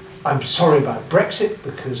 I'm sorry about Brexit,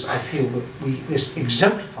 because I feel that this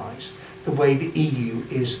exemplifies the way the EU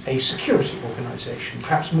is a security organisation,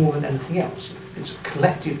 perhaps more than anything else. It's a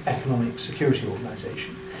collective economic security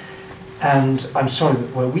organisation. And I'm sorry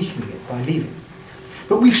that we're weakening it by leaving.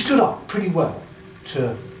 But we've stood up pretty well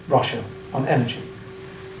to Russia on energy.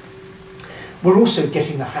 We're also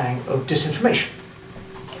getting the hang of disinformation.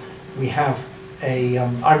 We have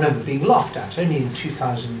I remember being laughed at only in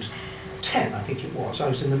 2010, I think it was. I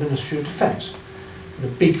was in the Ministry of Defence. And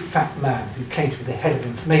a big fat man who came to be the head of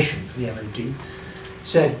information for the MOD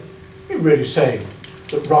said, you're really saying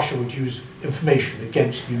that Russia would use information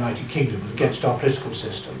against the United Kingdom, against our political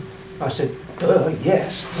system? I said,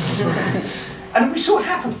 yes. And we saw it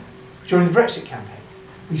happen during the Brexit campaign.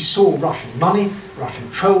 We saw Russian money, Russian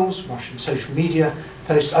trolls, Russian social media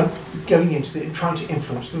posts going into trying to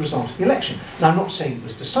influence the result of the election. Now, I'm not saying it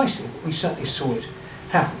was decisive, but we certainly saw it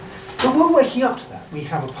happen. But we're waking up to that. We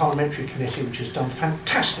have a parliamentary committee which has done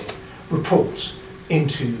fantastic reports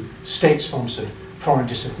into state-sponsored foreign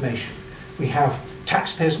disinformation. We have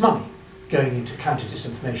taxpayers' money going into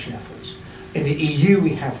counter-disinformation efforts. In the EU,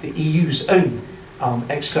 we have the EU's own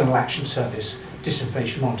External Action Service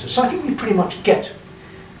disinformation monitor. So I think we pretty much get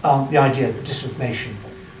the idea that disinformation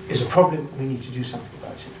is a problem and we need to do something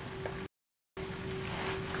about it.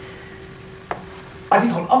 I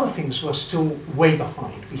think on other things we're still way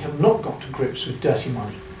behind. We have not got to grips with dirty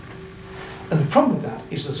money. And the problem with that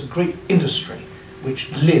is there's a great industry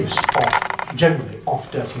which lives generally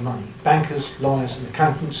off dirty money. Bankers, lawyers and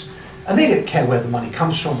accountants, and they don't care where the money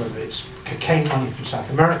comes from, whether it's cocaine money from South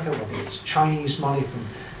America, whether it's Chinese money from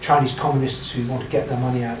Chinese communists who want to get their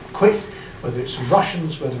money out quick, whether it's from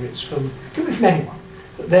Russians, whether it's from, it could be from anyone.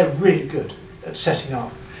 But they're really good at setting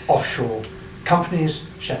up offshore companies,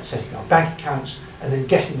 setting up bank accounts, and then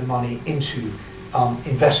getting the money into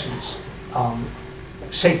investments,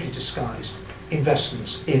 safely disguised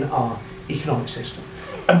investments in our economic system.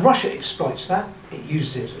 And Russia exploits that. It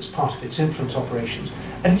uses it as part of its influence operations,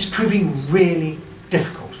 and it's proving really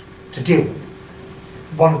difficult to deal with.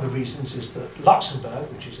 One of the reasons is that Luxembourg,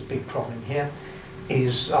 which is a big problem here,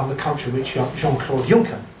 is the country which Jean-Claude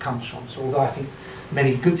Juncker comes from. So although I think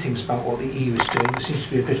many good things about what the EU is doing, there seems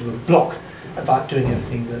to be a bit of a block about doing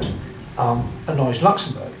anything that annoys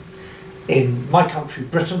Luxembourg. In my country,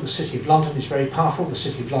 Britain, the City of London is very powerful. The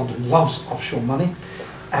City of London loves offshore money,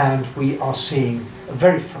 and we are seeing a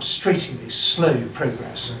very frustratingly slow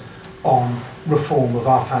progress on reform of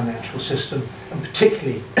our financial system, and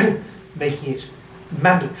particularly making it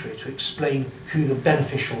mandatory to explain who the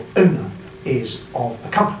beneficial owner is of a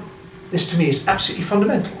company. This to me is absolutely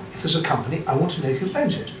fundamental. If there's a company, I want to know who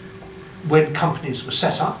owns it. When companies were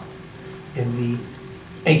set up in the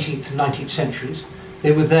 18th and 19th centuries,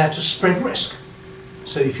 they were there to spread risk.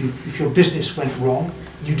 So if your business went wrong,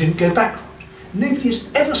 you didn't go bankrupt. Nobody has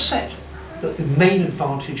ever said that the main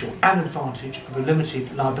advantage or an advantage of a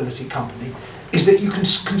limited liability company is that you can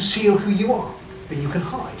conceal who you are, that you can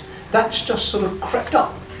hide. That's just sort of crept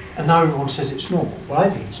up, and now everyone says it's normal. Well, I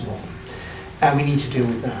think it's normal, and we need to deal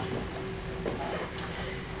with that.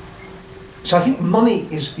 So I think money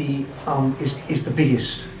is the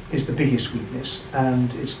biggest weakness,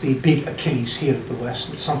 and it's the big Achilles heel of the West,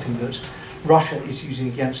 and it's something that Russia is using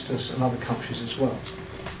against us and other countries as well.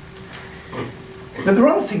 But there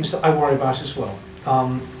are other things that I worry about as well,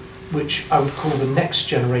 which I would call the next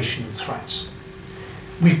generation threats.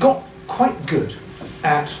 We've got quite good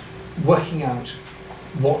at working out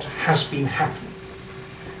what has been happening.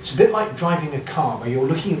 It's a bit like driving a car where you're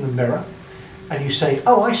looking in the mirror and you say,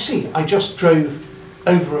 oh, I see, I just drove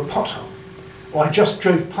over a pothole, or I just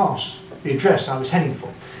drove past the address I was heading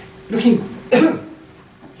for. Looking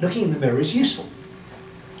in the mirror is useful.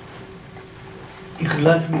 You can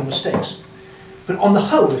learn from your mistakes. But on the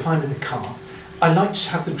whole, if I'm in a car, I like to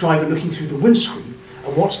have the driver looking through the windscreen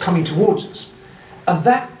at what's coming towards us. And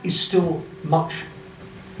that is still much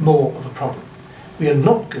more of a problem. We are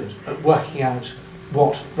not good at working out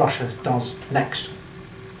what Russia does next.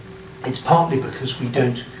 It's partly because we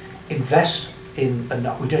don't invest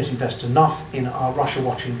enough in our Russia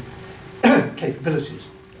watching capabilities.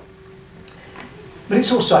 But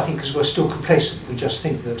it's also, I think, because we're still complacent. We just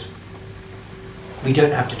think that we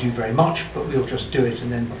don't have to do very much, but we'll just do it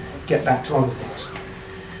and then get back to other things.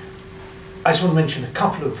 I just want to mention a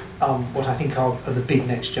couple of what I think are the big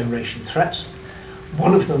next generation threats.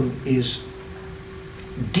 One of them is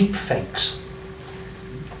deep fakes.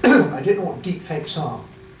 I don't know what deep fakes are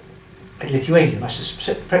in Lithuanian. I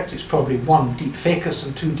suspect it's probably one deep fakus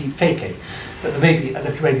and two deep fake, but there may be a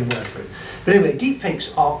Lithuanian word for it. But anyway, deep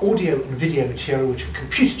fakes are audio and video material which are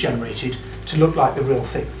computer generated to look like the real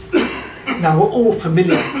thing. Now, we're all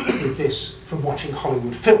familiar with this from watching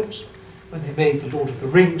Hollywood films. When they made The Lord of the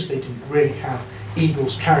Rings, they didn't really have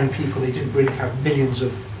eagles carrying people, they didn't really have millions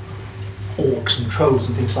of orcs and trolls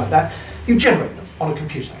and things like that. You generate them on a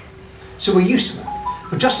computer. So we're used to that.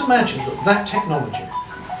 But just imagine that technology,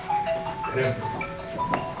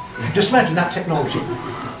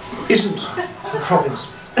 isn't the province.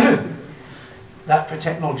 That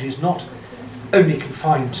technology is not only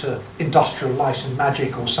confined to industrial light and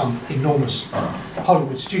magic or some enormous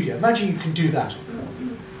Hollywood studio. Imagine you can do that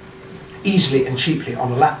easily and cheaply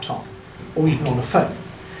on a laptop or even on a phone.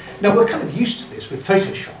 Now, we're kind of used to this with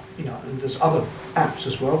Photoshop, you know, and there's other apps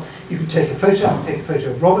as well. You can take a photo, I can take a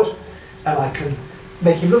photo of Robert, and I can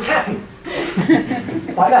make him look happy,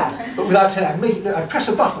 like that, but without telling him. I press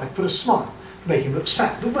a button, I put a smile, make him look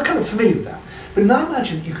sad. We're kind of familiar with that. But now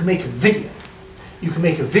imagine you can make a video. You can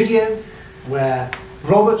make a video where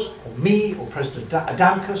Robert, or me, or President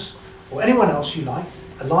Adamkaus, or anyone else you like,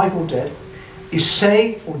 alive or dead, is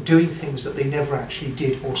saying or doing things that they never actually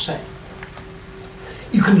did or said.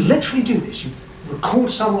 You can literally do this. You record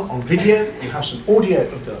someone on video, you have some audio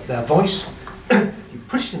of their voice, you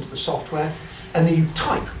put it into the software, and then you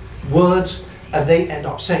type words, and they end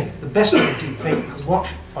up saying it. The best of the deepfake you can watch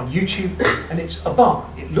on YouTube, and it's Obama.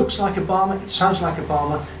 It looks like Obama, it sounds like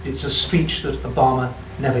Obama, it's a speech that Obama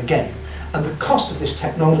never gave. And the cost of this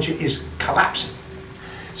technology is collapsing.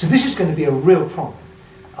 So this is going to be a real problem.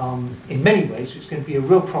 in many ways, it's going to be a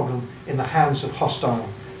real problem in the hands of hostile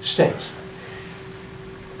states.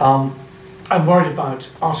 I'm worried about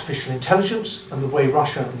artificial intelligence and the way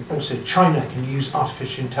Russia and also China can use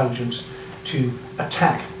artificial intelligence to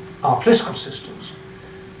attack our political systems.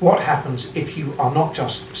 What happens if you are not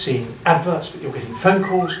just seeing adverts, but you're getting phone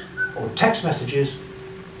calls or text messages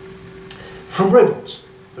from robots,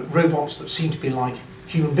 but robots that seem to be like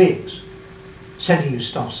human beings, sending you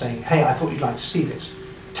stuff saying, hey, I thought you'd like to see this,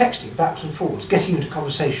 texting backwards and forwards, getting you into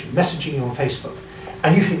conversation, messaging you on Facebook,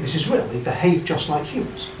 and you think this is real, they behave just like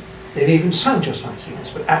humans. They may even sound just like humans,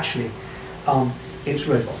 but actually it's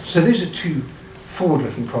robots. So those are two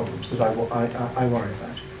forward-looking problems that I worry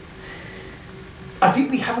about. I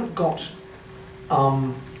think we haven't got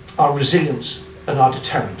our resilience and our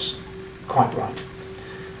deterrence quite right.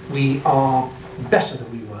 We are better than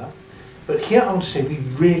we were, but here I want to say we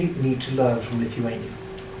really need to learn from Lithuania.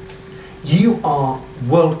 You are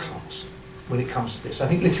world-class when it comes to this. I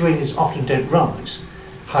think Lithuanians often don't realise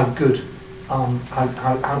how good,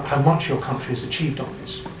 how much your country has achieved on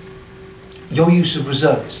this. Your use of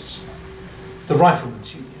reservists, the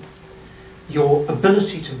Riflemen's Union, your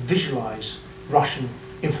ability to visualise Russian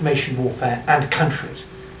information warfare and counter it,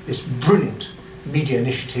 this brilliant media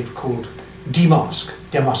initiative called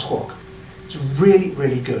Demaskok. It's really,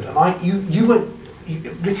 really good. And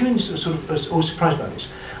Lithuanians are sort of always surprised by this.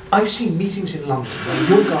 I've seen meetings in London where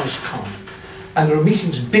your guys come, and there are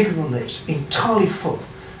meetings bigger than this, entirely full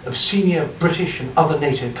of senior British and other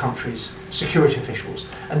NATO countries' security officials,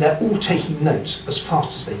 and they're all taking notes as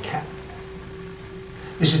fast as they can.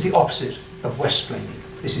 This is the opposite of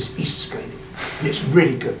West-splaining. This is East-splaining, and it's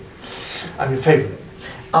really good. I'm in favour of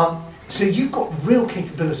it. So you've got real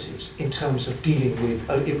capabilities in terms of dealing with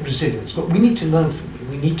resilience, but we need to learn from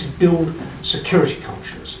you. We need to build security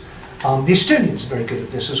cultures. The Estonians are very good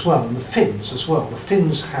at this as well, and the Finns as well. The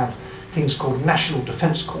Finns have things called national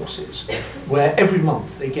defence courses, where every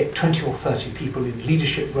month they get 20 or 30 people in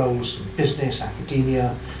leadership roles, business,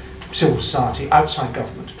 academia, civil society, outside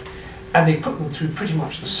government, and they put them through pretty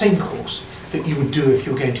much the same course that you would do if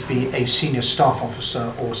you're going to be a senior staff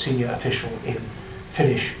officer or senior official in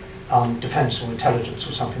Finnish defence or intelligence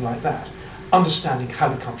or something like that. Understanding how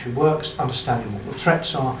the country works, understanding what the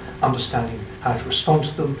threats are, understanding how to respond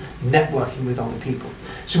to them, networking with other people.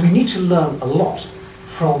 So we need to learn a lot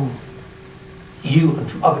from you and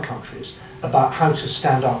from other countries about how to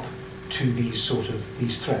stand up to these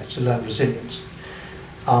threats, to learn resilience.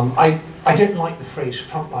 I don't like the phrase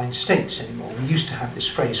frontline states anymore. We used to have this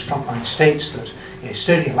phrase frontline states that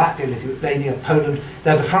Estonia, Latvia, Lithuania, Poland,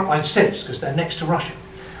 they're the frontline states because they're next to Russia.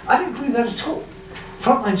 I don't agree with that at all.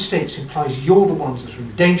 Frontline states implies you're the ones that are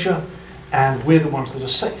in danger and we're the ones that are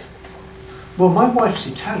safe. Well, my wife's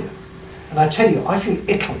Italian, and I tell you, I feel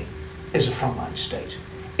Italy is a frontline state.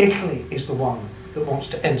 Italy is the one that wants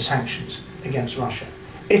to end sanctions against Russia.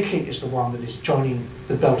 Italy is the one that is joining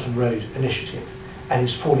the Belt and Road Initiative and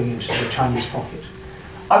is falling into the Chinese pocket.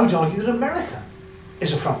 I would argue that America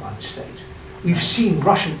is a frontline state. We've seen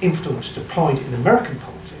Russian influence deployed in American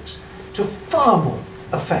politics to far more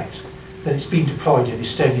effect than it's been deployed in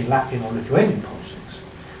Estonian, Latvian or Lithuanian politics.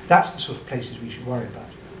 That's the sort of places we should worry about.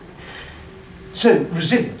 So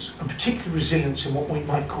resilience, and particularly resilience in what we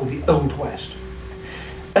might call the Old West.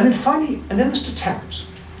 And then finally, and then there's deterrence.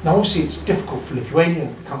 Now obviously it's difficult for Lithuania,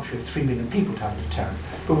 a country of 3 million people, to have a deterrent,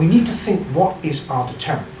 but we need to think, what is our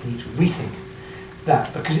deterrent? We need to rethink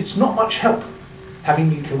that, because it's not much help having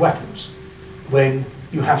nuclear weapons when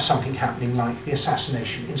you have something happening like the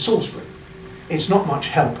assassination in Salisbury. It's not much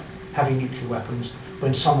help having nuclear weapons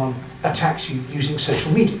when someone attacks you using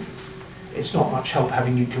social media. It's not much help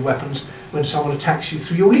having nuclear weapons when someone attacks you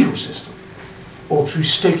through your legal system or through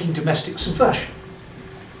stoking domestic subversion.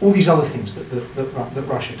 All these other things that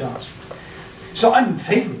Russia does. So I'm in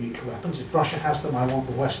favour of nuclear weapons. If Russia has them, I want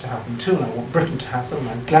the West to have them too, and I want Britain to have them, and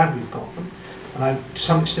I'm glad we've got them. And to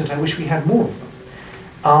some extent I wish we had more of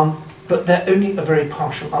them. But they're only a very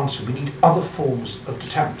partial answer. We need other forms of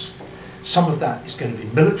deterrence. Some of that is going to be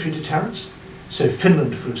military deterrence. So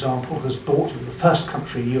Finland, for example, has bought, the first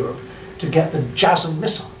country in Europe, to get the JASM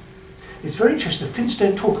missile. It's very interesting, the Finns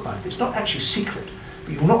don't talk about it. It's not actually secret,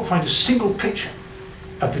 but you will not find a single picture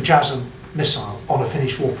of the JASM missile on a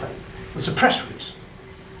Finnish warplane. There's a press release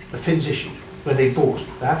the Finns issued where they bought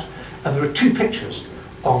that, and there are 2 pictures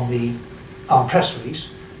on the press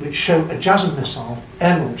release which show a JASM missile,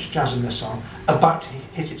 air-launched JASM missile, about to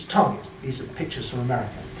hit its target. These are pictures from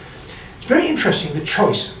America. It's very interesting, the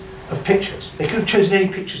choice of pictures. They could have chosen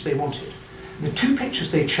any pictures they wanted. The 2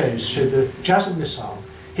 pictures they chose show the JASM missile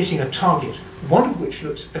hitting a target, one of which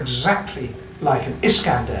looks exactly like an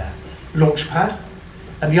Iskander launch pad,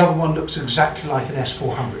 and the other one looks exactly like an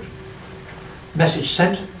S-400. Message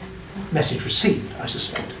sent, message received, I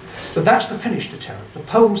suspect. But that's the Finnish deterrent. The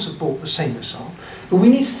Poles have bought the same missile, but we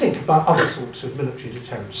need to think about other sorts of military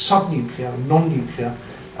deterrents, sub-nuclear, non-nuclear,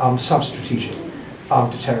 sub-strategic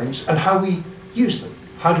deterrents, and how we use them.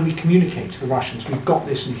 How do we communicate to the Russians, we've got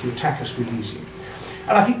this, and if you attack us, we'll use you.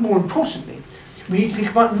 And I think more importantly, we need to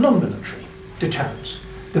think about non-military deterrents.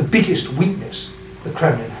 The biggest weakness the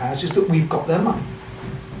Kremlin has is that we've got their money.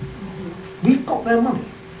 We've got their money.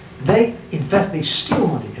 They steal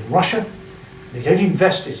money in Russia. They don't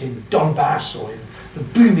invest it in Donbass or in the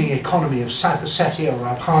booming economy of South Ossetia or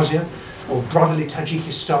Abkhazia or brotherly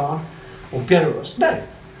Tajikistan or Belarus. No,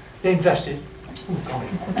 they invest it. Oh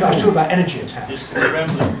God, I was talking about energy attacks.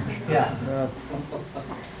 Yeah.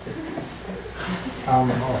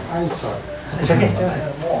 I'm sorry. It's okay. Go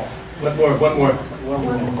ahead. One more.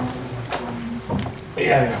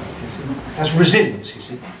 Yeah. That's resilience, you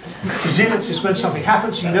see. Resilience is when something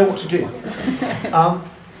happens, you know what to do.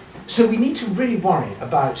 So we need to really worry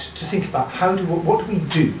to think about what do we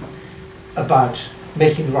do about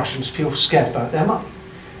making the Russians feel scared about their money.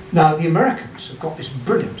 Now, the Americans have got this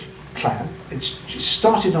brilliant plan. It's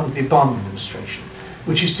started under the Obama administration,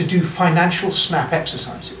 which is to do financial snap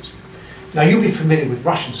exercises. Now, you'll be familiar with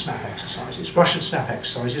Russian snap exercises. Russian snap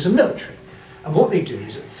exercises are military. And what they do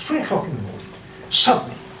is at 3 o'clock in the morning,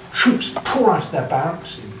 suddenly, troops pour out of their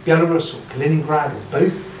barracks in Belarus or Kaliningrad or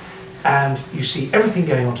both, and you see everything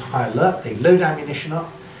going on to high alert. They load ammunition up,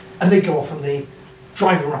 and they go off and they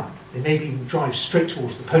drive around. They maybe even drive straight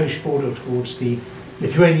towards the Polish border, or towards the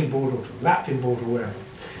Lithuanian border, or to the Latvian border, or wherever.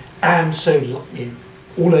 And so,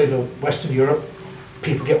 all over Western Europe,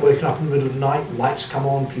 people get woken up in the middle of the night, lights come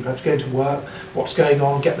on, people have to go to work, what's going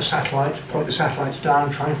on, get the satellite, point the satellites down,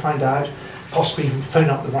 try and find out, possibly even phone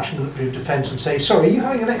up the Russian Military of Defence and say, sorry, are you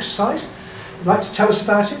having an exercise? Would you like to tell us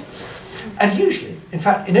about it? And usually, in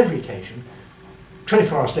fact, in every occasion,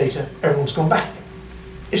 24 hours later, everyone's gone back again.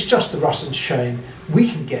 It's just the Russians showing we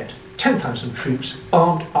can get 10,000 troops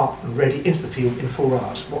armed up and ready into the field in 4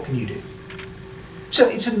 hours. What can you do? So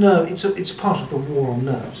it's a nerve, it's part of the war on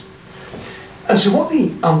nerves. And so what the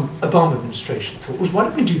Obama administration thought was, why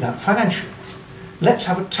don't we do that financially? Let's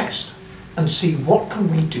have a test and see what can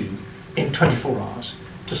we do in 24 hours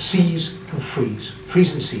to seize and freeze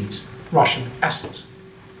and seize Russian assets.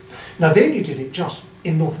 Now they only did it just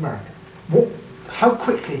in North America. How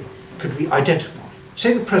quickly could we identify?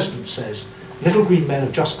 Say the president says, little green men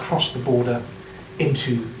have just crossed the border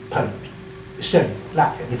into Poland, Estonia,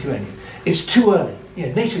 Latvia, Lithuania. It's too early.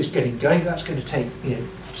 NATO's getting going, that's going to take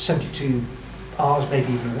 72 hours,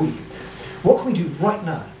 maybe even a week. What can we do right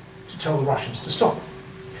now to tell the Russians to stop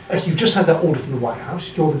it? You've just had that order from the White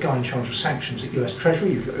House. You're the guy in charge of sanctions at US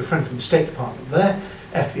Treasury. You've got a friend from the State Department there,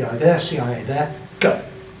 FBI there, CIA there. Go.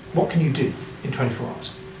 What can you do in 24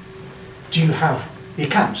 hours? Do you have the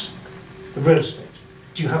accounts, the real estate?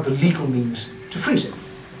 Do you have the legal means to freeze it?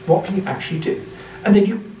 What can you actually do? And then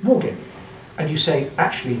you wargame it. And you say,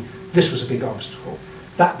 actually, this was a big obstacle.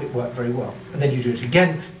 That bit worked very well. And then you do it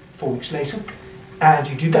again 4 weeks later, and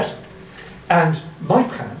you do better. And my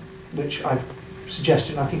plan, which I've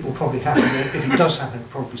suggested, and I think will probably happen, if it does happen,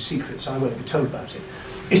 it'll probably be secret, so I won't be told about it,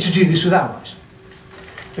 is to do this with allies.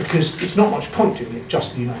 Because it's not much point doing it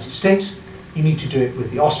just in the United States. You need to do it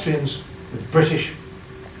with the Austrians, with the British,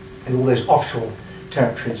 and all those offshore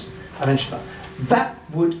territories I mentioned about. That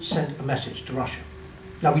would send a message to Russia.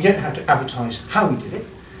 Now, we don't have to advertise how we did it,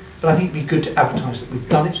 but I think it'd be good to advertise that we've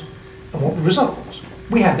done it and what the result was.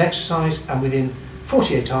 We had an exercise, and within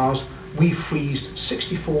 48 hours, we freezed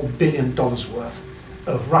 $64 billion worth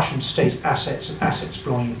of Russian state assets and assets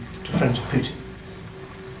belonging to friends of Putin.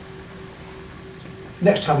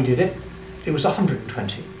 Next time we did it, it was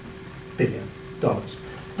 $120 billion.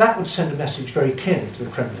 That would send a message very clearly to the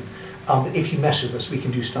Kremlin that if you mess with us, we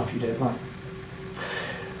can do stuff you don't like.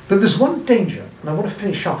 But there's one danger, and I want to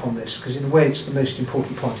finish up on this, because in a way it's the most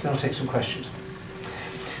important point, and I'll take some questions.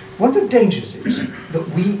 One of the dangers is that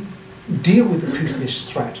we deal with the Putinist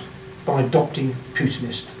threat by adopting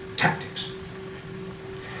Putinist tactics.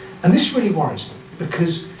 And this really worries me,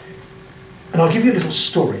 because, and I'll give you a little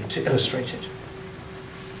story to illustrate it.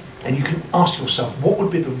 And you can ask yourself, what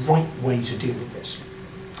would be the right way to deal with this?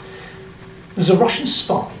 There's a Russian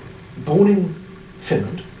spy, born in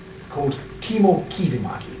Finland, called Timo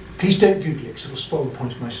Kivimäki. Please don't Google it, because it will spoil the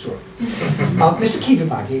point of my story. Mr.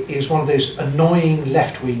 Kivimäki is one of those annoying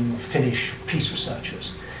left-wing Finnish peace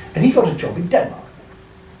researchers. And he got a job in Denmark,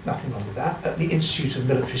 nothing wrong with that, at the Institute of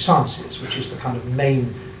Military Sciences, which is the kind of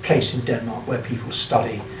main place in Denmark where people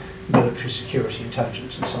study military security,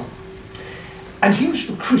 intelligence, and so on. And he was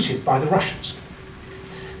recruited by the Russians.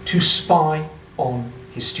 to spy on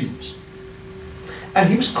his students. And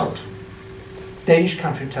he was caught. Danish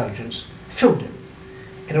counterintelligence filmed him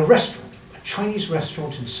in a restaurant, a Chinese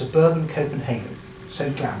restaurant in suburban Copenhagen,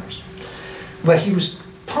 so glamorous, where he was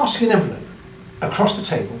passing an envelope across the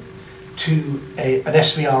table to an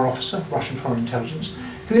SVR officer, Russian Foreign Intelligence,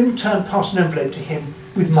 who in return passed an envelope to him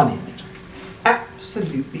with money in it.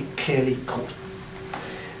 Absolutely clearly caught.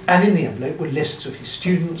 And in the envelope were lists of his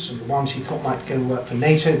students and the ones he thought might go and work for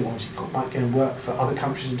NATO, the ones he thought might go and work for other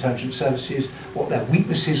countries' intelligence services, what their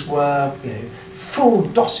weaknesses were, full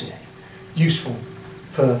dossier, useful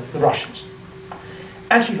for the Russians.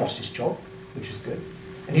 And he lost his job, which was good,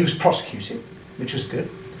 and he was prosecuted, which was good,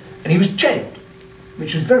 and he was jailed,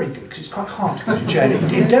 which was very good, because it's quite hard to go to jail.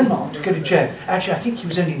 In Denmark, to go to jail, actually I think he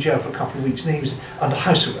was only in jail for a couple of weeks, and then he was under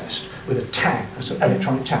house arrest with a tag, a sort of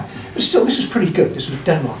electronic tag. But still, this was pretty good. This was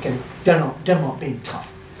Denmark being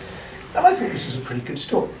tough. And I thought this was a pretty good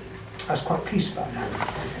story. I was quite pleased about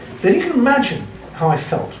that. Then you can imagine how I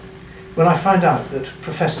felt when I found out that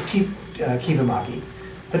Professor Kivimägi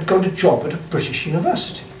had got a job at a British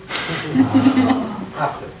university.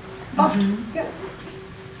 After, yeah.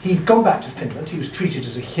 He'd gone back to Finland. He was treated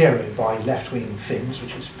as a hero by left-wing Finns,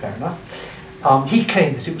 which is fair enough. He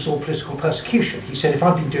claimed that it was all political persecution. He said, if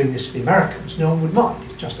I'd been doing this for the Americans, no one would mind.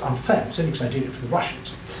 It's just unfair. It's only because I did it for the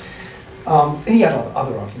Russians. And he had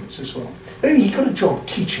other arguments as well. But anyway, he got a job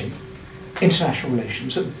teaching international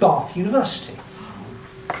relations at Bath University.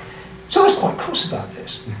 So I was quite cross about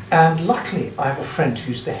this. And luckily, I have a friend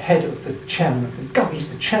who's the head of the chairman of the he's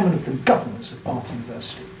the chairman of the governors of Bath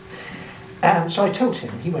University. And so I told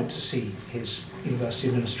him, he went to see his university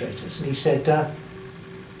administrators, and he said,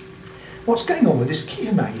 what's going on with this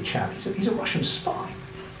Kivimägi chap? He's a Russian spy.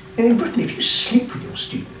 And in Britain, if you sleep with your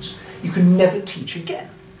students, you can never teach again.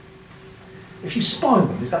 If you spy on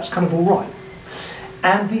them, that's kind of all right.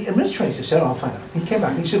 And the administrator said, I'll find out. He came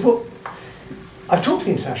back and he said, well, I've talked to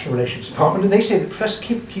the International Relations Department, and they say that Professor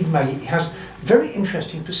Kivimägi has very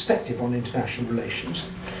interesting perspective on international relations,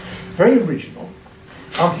 very original.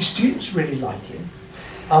 His students really like him.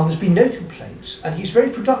 There's been no complaints, and he's very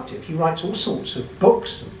productive. He writes all sorts of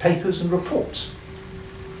books and papers and reports.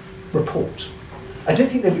 Reports. I don't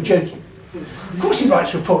think they were joking. Of course he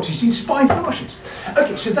writes reports, he's been spying for the Russians.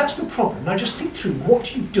 Okay, so that's the problem. Now just think through, what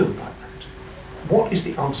do you do about that? What is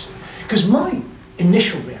the answer? Because my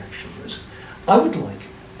initial reaction was, I would like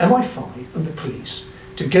MI5 and the police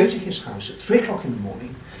to go to his house at 3 o'clock in the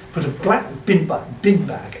morning, put a black bin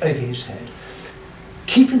bag over his head,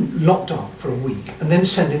 keep him locked up for a week, and then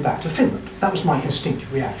send him back to Finland. That was my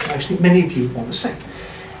instinctive reaction. I think many of you would want the same.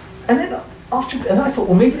 And then I thought,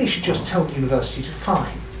 well, maybe they should just tell the university to fire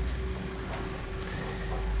him.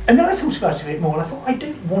 And then I thought about it a bit more, and I thought, I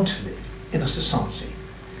don't want to live in a society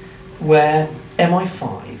where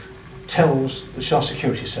MI5 tells the Shah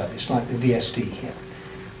Security Service, like the VSD here.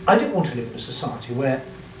 I don't want to live in a society where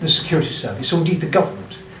the security service, or indeed the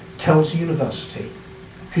government, tells the university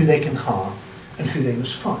who they can hire and who they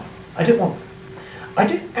must fire. I don't want that. I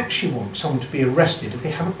don't actually want someone to be arrested if they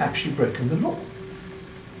haven't actually broken the law.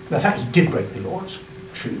 Now, in fact, he did break the law, it's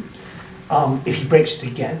true. If he breaks it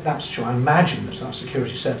again, that's true. I imagine that our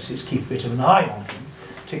security services keep a bit of an eye on him,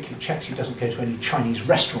 particularly checks he doesn't go to any Chinese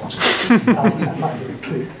restaurants. That might be a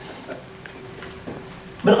clue.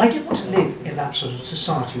 But I don't want to live in that sort of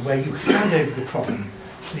society where you hand over the problem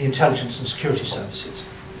to the intelligence and security services.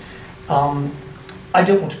 I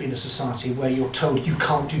don't want to be in a society where you're told you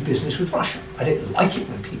can't do business with Russia. I don't like it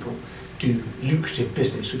when people do lucrative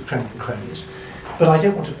business with Kremlin cronies, but I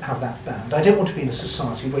don't want to have that banned. I don't want to be in a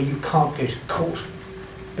society where you can't go to court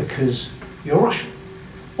because you're Russian.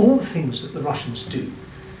 All the things that the Russians do,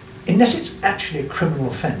 unless it's actually a criminal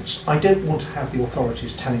offence, I don't want to have the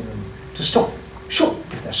authorities telling them to stop. Sure,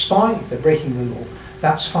 if they're spying, if they're breaking the law,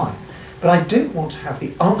 that's fine. But I don't want to have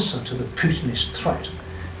the answer to the Putinist threat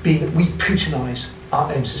being that we Putinise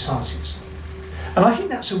our own societies. And I think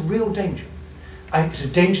that's a real danger. I think it's a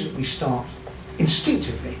danger that we start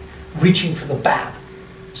instinctively reaching for the bad,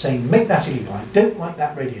 saying, make that illegal. I don't like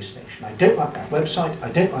that radio station. I don't like that website. I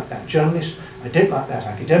don't like that journalist. I don't like that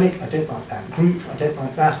academic. I don't like that group. I don't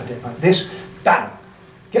like that. I don't like this. Ban them.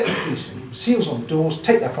 Get the police in, seals on the doors,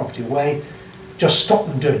 take their property away, just stop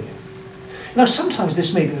them doing it. Now, sometimes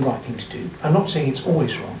this may be the right thing to do. I'm not saying it's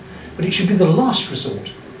always wrong, but it should be the last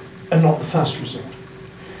resort and not the first resort.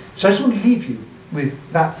 So I just want to leave you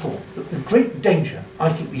with that thought, that the great danger I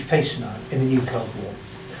think we face now in the new Cold War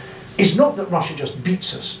is not that Russia just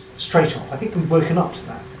beats us straight off. I think we've woken up to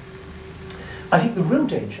that. I think the real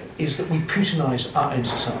danger is that we Putinise our own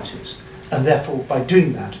societies, and therefore, by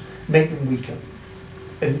doing that, make them weaker.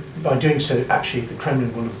 and by doing so, actually, the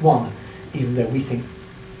Kremlin will have won, even though we think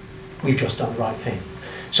we've just done the right thing.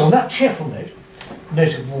 So on that cheerful note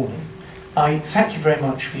of warning, I thank you very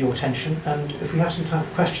much for your attention, and if we have some time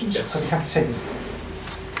for questions, yes. I'd be happy to take them.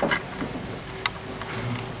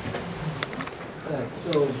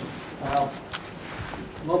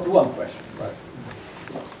 Not one question, but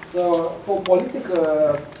so for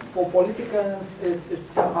politicians, it's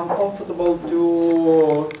uncomfortable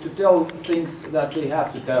to tell things that they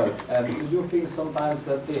have to tell and to do things sometimes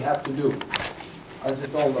that they have to do. As you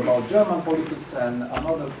told about German politics and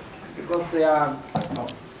another, because they are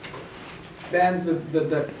banned with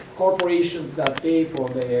the corporations that pay for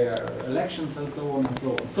their elections and so on and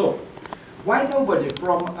so on. So why nobody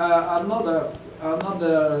from another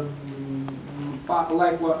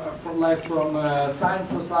like from science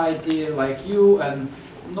society like you and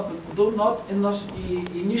do not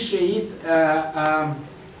initiate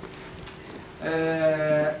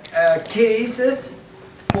cases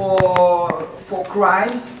for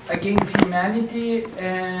crimes against humanity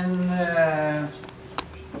and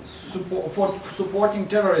for supporting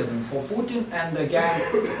terrorism for Putin and the gang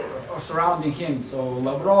surrounding him. So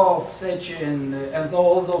Lavrov, Sechin, and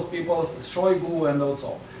all those people, Shoigu, and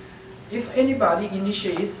also. If anybody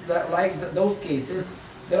initiates that, those cases,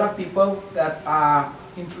 there are people that are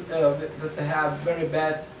that have very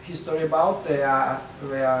bad history about. They are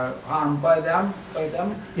harmed by them,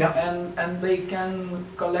 yeah. and they can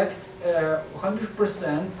collect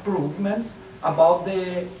 100% provements about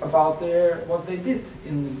what they did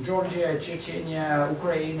in Georgia, Chechnya,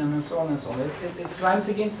 Ukraine, and so on and so on. It's crimes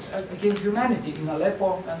against humanity in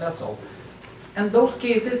Aleppo, and that's all. And those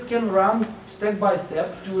cases can run step by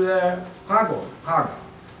step to Hague.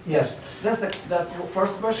 Yes. That's the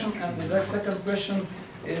first question, and the second question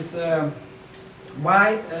is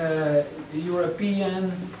why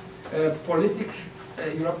European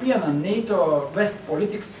European and NATO West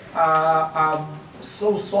politics are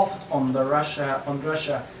so soft on the Russia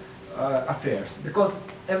affairs, because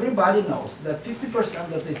everybody knows that 50%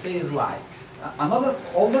 that they say is lie.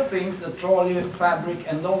 All the things, the trolley fabric,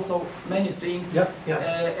 and also many things,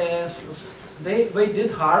 they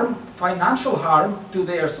did harm, financial harm to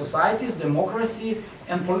their societies, democracy,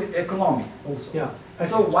 and economy also. Yeah. Okay.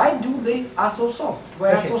 So why do they are so soft?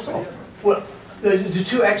 Why are so soft? Well, those are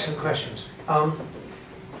two excellent questions.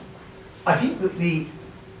 I think that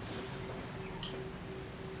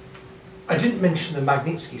I didn't mention the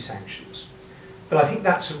Magnitsky sanctions, but I think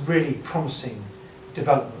that's a really promising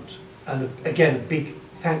development. And again, a big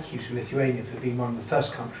thank you to Lithuania for being one of the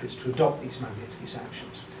first countries to adopt these Magnitsky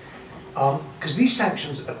sanctions. Because these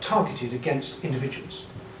sanctions are targeted against individuals.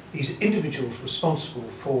 These are individuals responsible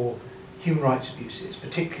for human rights abuses,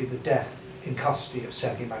 particularly the death in custody of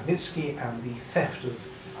Sergei Magnitsky and the theft of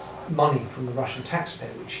money from the Russian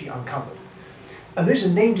taxpayer, which he uncovered. And those are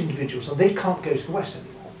named individuals, and they can't go to the West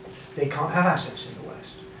anymore. They can't have assets in the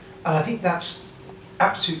West. And I think that's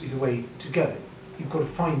absolutely the way to go. You've got to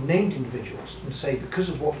find named individuals and say, because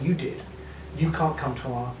of what you did, you can't come to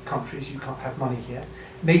our countries, you can't have money here.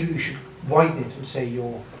 Maybe we should widen it and say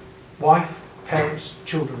your wife, parents,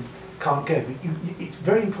 children can't go. But it's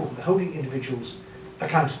very important. Holding individuals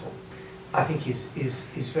accountable, I think, is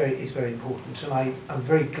very important. And I'm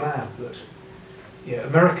very glad that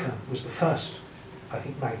America was the first, I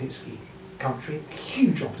think, Magnitsky country.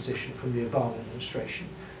 Huge opposition from the Obama administration,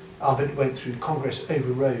 but it went through Congress,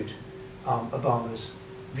 overrode Obama's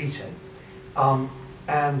veto.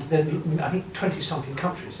 And then I think 20-something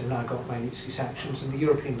countries have now got Magnitsky sanctions, and the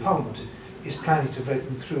European Parliament is planning to vote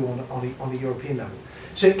them through on a European level.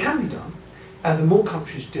 So it can be done, and the more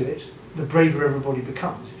countries do it, the braver everybody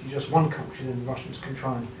becomes. If you're just one country, then the Russians can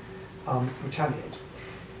try and retaliate.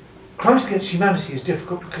 Crimes against humanity is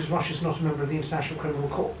difficult because Russia is not a member of the International Criminal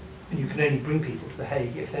Court, and you can only bring people to The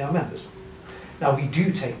Hague if they are members. Now, we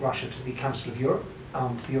do take Russia to the Council of Europe,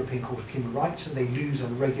 to the European Court of Human Rights, and they lose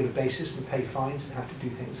on a regular basis and pay fines and have to do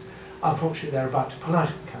things. Unfortunately, they're about to pull out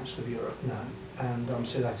of the Council of Europe now, and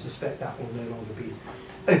so I suspect that will no longer be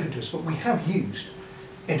open to us. But we have used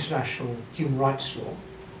international human rights law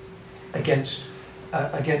against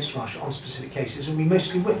Russia on specific cases, and we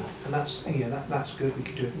mostly win, and that's that's good. We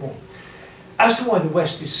could do it more. As to why the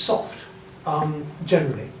West is soft,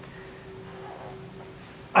 generally,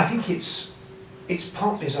 I think it's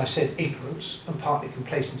partly, as I said, ignorance, and partly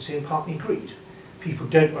complacency, and partly greed. People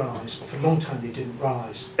don't realise, or for a long time they didn't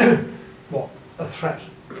realise what a threat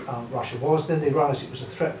Russia was. Then they realised it was a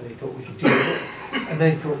threat, but they thought we could deal with it, and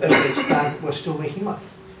then thought, okay, it's bad, we're still making money.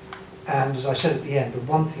 And as I said at the end, the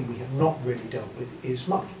one thing we have not really dealt with is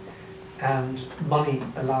money. and money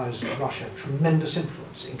allows Russia tremendous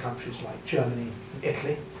influence in countries like Germany and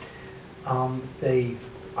Italy. They've,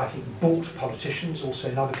 I think, bought politicians also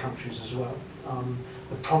in other countries as well.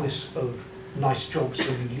 The promise of nice jobs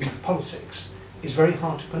when you leave politics is very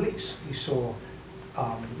hard to police. We saw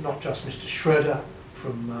not just Mr. Schröder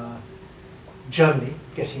from Germany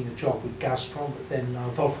getting a job with Gazprom, but then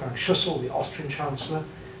Wolfgang Schüssel, the Austrian Chancellor,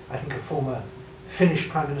 I think a former Finnish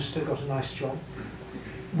Prime Minister, got a nice job.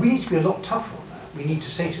 We need to be a lot tougher on that. We need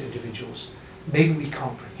to say to individuals, maybe we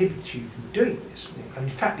can't prohibit you from doing this. And in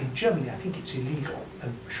fact, in Germany, I think it's illegal,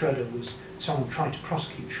 and Schröder was someone trying to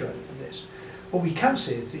prosecute Schröder for this. What we can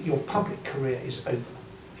say is that your public career is over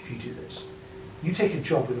if you do this. You take a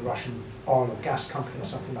job with a Russian oil or gas company or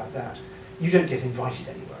something like that, you don't get invited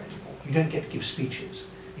anywhere anymore. You don't get to give speeches.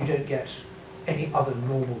 You don't get any other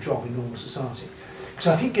normal job in normal society. Because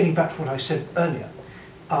I think, getting back to what I said earlier,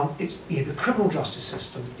 the criminal justice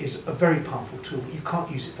system is a very powerful tool, but you can't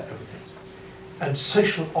use it for everything. And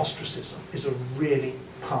social ostracism is a really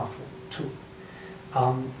powerful tool.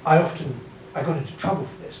 I got into trouble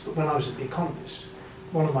for this, but when I was at The Economist,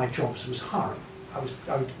 one of my jobs was hiring.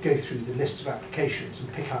 I would go through the lists of applications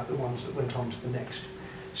and pick out the ones that went on to the next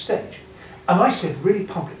stage. And I said really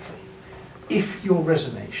publicly, if your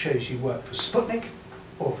resume shows you work for Sputnik,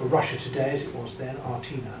 or for Russia Today, as it was then,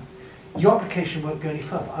 RT now, your application won't go any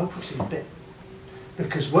further. I'll put it in the bin.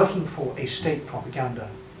 Because working for a state propaganda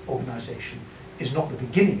organisation is not the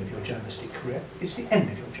beginning of your journalistic career, it's the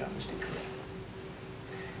end of your journalistic career.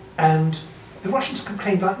 And the Russians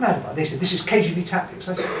complained like mad about it. They said, this is KGB tactics.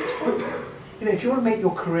 I said, it's fine. You know, if you want to make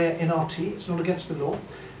your career in RT, it's not against the law.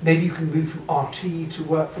 Maybe you can move from RT to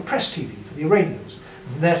work for Press TV, for the Iranians,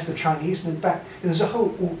 from there to the Chinese, and then back. There's a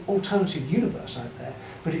whole alternative universe out there,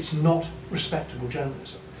 but it's not respectable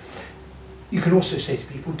journalism. You can also say to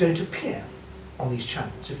people, don't appear on these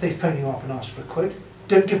channels. If they phone you up and ask for a quote,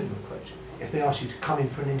 don't give them a quote. If they ask you to come in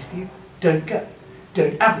for an interview, don't go.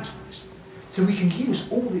 Don't advertise. So we can use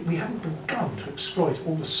we haven't begun to exploit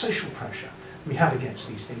all the social pressure we have against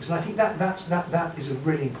these things. And I think that is a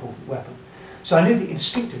really important weapon. So I know the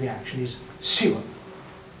instinctive reaction is sue them,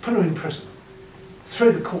 put them in prison,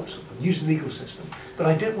 throw the courts at them, use the legal system. But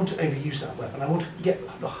I don't want to overuse that weapon. I want to get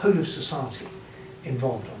the whole of society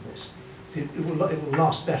involved on this. It will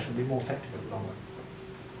last better and be more effective in the long run.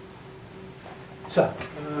 So,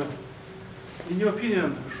 in your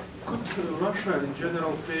opinion, could Russia in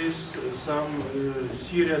general face some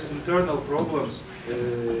serious internal problems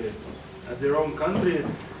at their own country,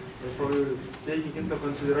 for taking into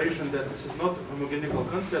consideration that this is not a homogenical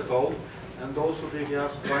country at all, and also they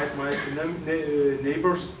have quite mighty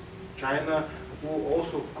neighbors, China, who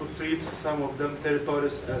also could treat some of them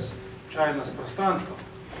territories as China's пространство?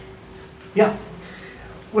 Yeah,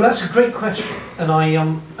 well, that's a great question, and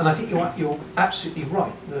I think you're absolutely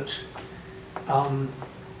right that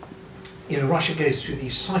Russia goes through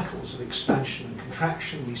these cycles of expansion and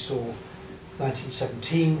contraction. We saw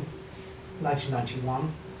 1917,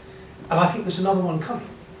 1991, and I think there's another one coming.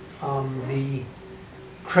 The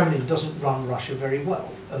Kremlin doesn't run Russia very well,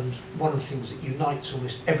 and one of the things that unites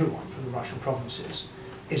almost everyone from the Russian provinces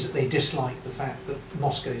is that they dislike the fact that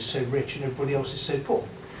Moscow is so rich and everybody else is so poor.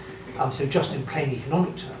 So just in plain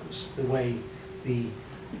economic terms, the way the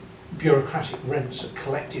bureaucratic rents are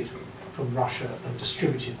collected from Russia and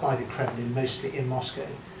distributed by the Kremlin, mostly in Moscow,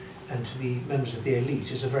 and to the members of the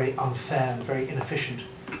elite, is a very unfair and very inefficient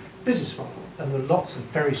business model. And there are lots of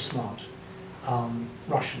very smart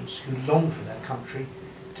Russians who long for their country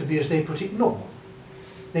to be, as they put it, normal.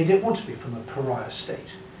 They don't want to be from a pariah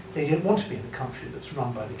state. They don't want to be in a country that's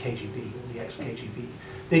run by the KGB or the ex-KGB.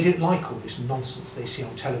 They don't like all this nonsense they see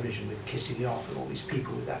on television with Kisilov and all these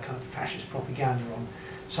people with that kind of fascist propaganda on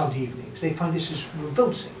Sunday evenings. They find this is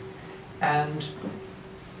revolting. And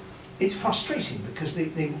it's frustrating because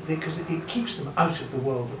it keeps them out of the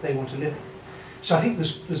world that they want to live in. So I think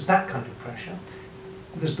there's that kind of pressure.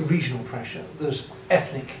 There's the regional pressure. There's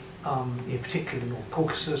ethnic, particularly the North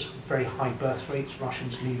Caucasus, very high birth rates,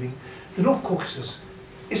 Russians leaving. The North Caucasus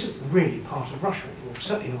isn't really part of Russia anymore,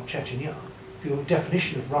 certainly not Chechnya. Your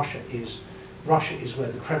definition of Russia is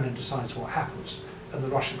where the Kremlin decides what happens and the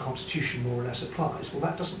Russian constitution more or less applies. Well,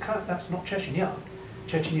 that doesn't count. That's not Chechnya.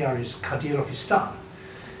 Chechnya is Kadyrovstan,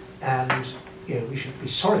 and we should be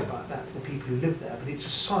sorry about that for the people who live there. But it's a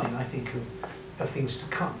sign, I think, of things to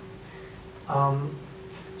come.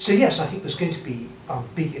 So yes, I think there's going to be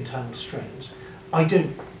big internal strains. I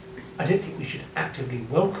don't think we should actively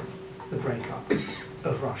welcome the breakup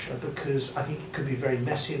of Russia, because I think it could be very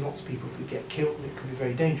messy and lots of people could get killed and it could be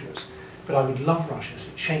very dangerous. But I would love Russia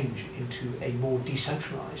to change into a more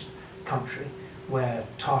decentralized country where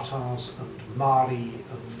Tatars and Mari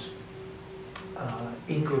and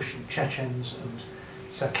Ingush and Chechens and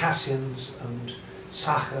Circassians and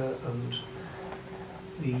Sakha and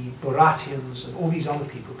the Buratians and all these other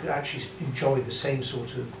people could actually enjoy the same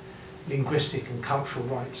sort of linguistic and cultural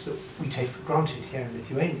rights that we take for granted here in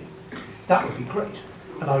Lithuania. That would be great.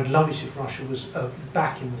 And I would love it if Russia was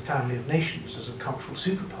back in the family of nations as a cultural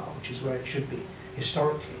superpower, which is where it should be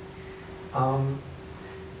historically.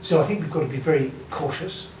 So I think we've got to be very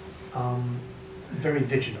cautious, very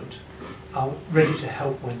vigilant, ready to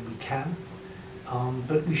help when we can.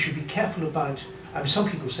 But we should be careful about, some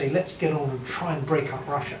people say, let's get on and try and break up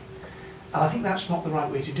Russia. And I think that's not the right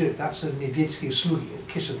way to do it. That's a Niewiecki uslugi,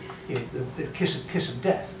 the kiss of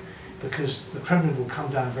death, because the Kremlin will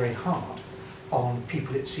come down very hard on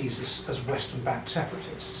people it sees as Western-backed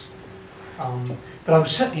separatists. But I would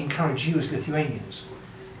certainly encourage you as Lithuanians,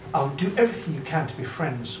 do everything you can to be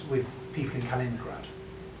friends with people in Kaliningrad.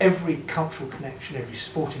 Every cultural connection, every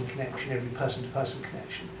sporting connection, every person-to-person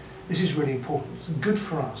connection. This is really important. It's good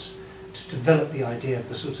for us to develop the idea of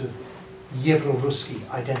the sort of Yevro-Ruski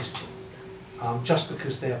identity. Just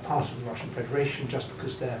because they are part of the Russian Federation, just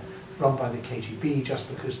because they're run by the KGB, just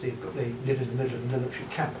because they live in the middle of a military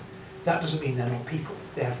camp. That doesn't mean they're not people.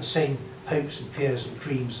 They have the same hopes and fears and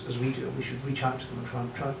dreams as we do, and we should reach out to them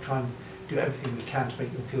and try and do everything we can to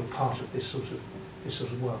make them feel part of this sort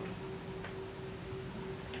of world.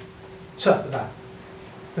 So, with that,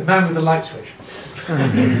 the man with the light switch.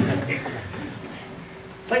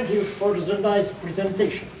 Thank you for the nice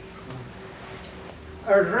presentation.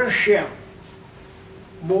 Russia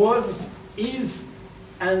was, is,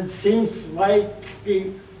 and seems like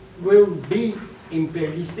it will be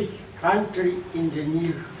imperialistic country in the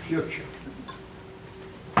near future.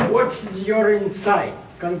 What's your insight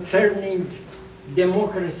concerning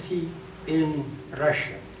democracy in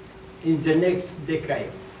Russia in the next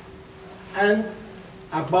decade, and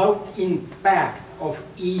about impact of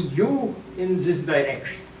EU in this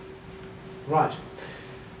direction? Right.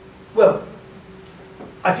 Well,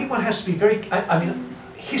 I think one has to be very, I mean,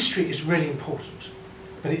 history is really important,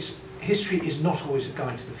 but history is not always a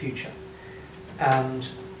guide to the future. And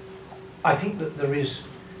I think that there is,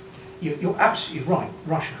 you're absolutely right,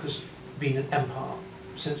 Russia has been an empire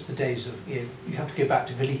since the days of, you have to go back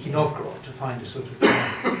to Veliki Novgorod to find a sort of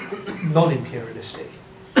non-imperialistic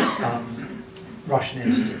Russian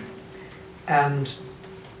entity. And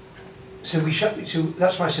so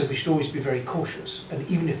that's why I said we should always be very cautious, and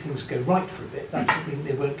even if things go right for a bit, that doesn't mean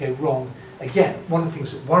they won't go wrong again. One of the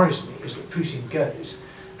things that worries me is that Putin goes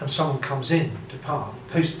and someone comes in to power,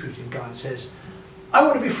 post-Putin guy, and says, I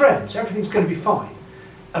want to be friends, everything's going to be fine.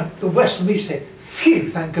 And the West will immediately say, phew,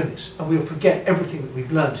 thank goodness, and we'll forget everything that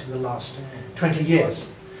we've learned in the last 20 years.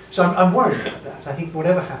 So I'm worried about that. I think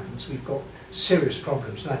whatever happens, we've got serious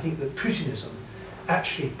problems, and I think that Putinism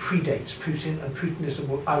actually predates Putin, and Putinism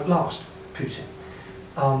will outlast Putin.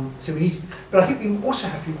 So we need, but I think we also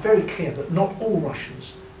have to be very clear that not all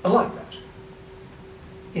Russians are like that.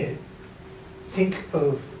 You know, think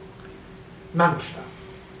of Mandelstam,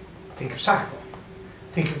 think of Sakharov,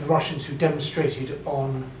 think of the Russians who demonstrated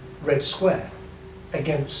on Red Square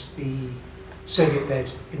against the Soviet-led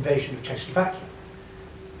invasion of Czechoslovakia.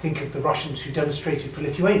 Think of the Russians who demonstrated for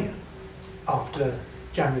Lithuania after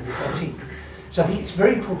January the 13th. So I think it's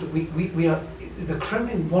very important that we are, the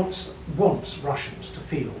Kremlin wants Russians to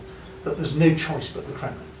feel that there's no choice but the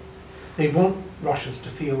Kremlin. They want Russians to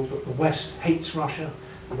feel that the West hates Russia,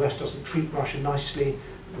 the West doesn't treat Russia nicely,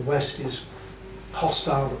 the West is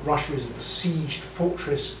hostile, that Russia is a besieged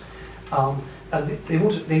fortress, and they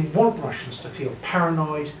want Russians to feel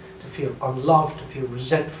paranoid, to feel unloved, to feel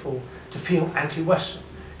resentful, to feel anti-Western.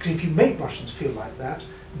 Because if you make Russians feel like that,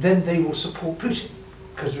 then they will support Putin,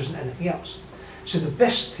 because there isn't anything else. So the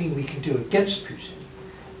best thing we can do against Putin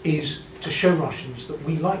is to show Russians that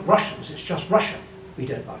we like Russians, it's just Russia we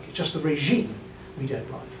don't like, it's just the regime we don't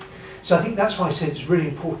like. So I think that's why I said it's really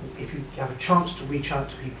important if you have a chance to reach out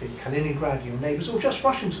to people in Kaliningrad, your neighbours, or just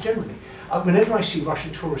Russians generally. Whenever I see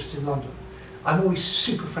Russian tourists in London, I'm always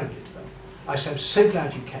super friendly to them. I say, I'm so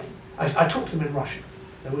glad you came. I talk to them in Russian.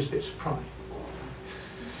 They're always a bit surprised.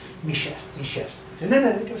 Mishest. No,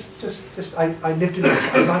 just I lived in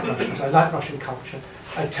Russia. I like Russians. I like Russian culture.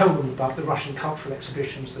 I tell them about the Russian cultural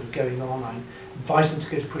exhibitions that are going on. I advise them to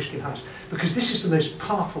go to Pushkin House, because this is the most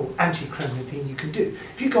powerful anti-Kremlin thing you can do.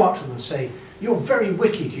 If you go up to them and say, you're very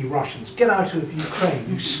wicked, you Russians, get out of Ukraine,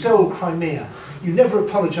 you stole Crimea, you never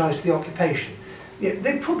apologized for the occupation, yeah,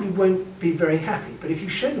 they probably won't be very happy. But if you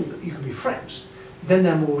show them that you can be friends, then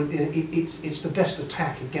they're more, it's the best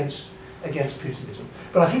attack against against Putinism.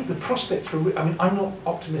 But I think the prospect for, I mean, I'm not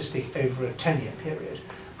optimistic over a 10-year period.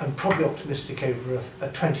 I'm probably optimistic over a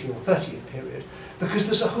 20 or 30-year period, because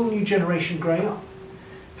there's a whole new generation growing up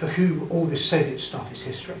for whom all this Soviet stuff is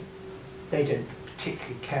history. They don't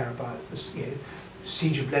particularly care about this, you know,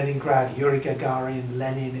 Siege of Leningrad, Yuri Gagarin,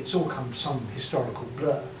 Lenin, it's all come some historical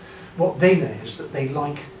blur. What they know is that they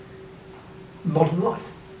like modern life.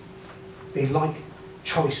 They like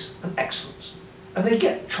choice and excellence. And they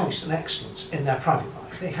get choice and excellence in their private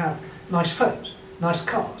life. They have nice phones, nice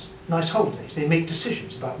cars, nice holidays. They make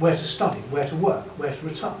decisions about where to study, where to work, where to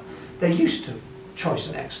retire. They're used to choice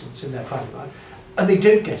and excellence in their private life. And they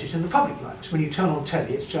don't get it in the public life. Because when you turn on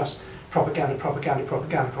telly, it's just propaganda, propaganda,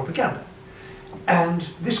 propaganda, propaganda. And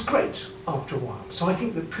this grates after a while. So I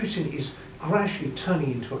think that Putin is gradually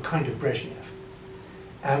turning into a kind of Brezhnev.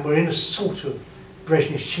 And we're in a sort of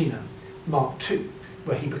Brezhnev-China Mark II,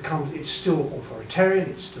 where he becomes, it's still authoritarian,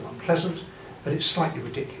 it's still unpleasant, but it's slightly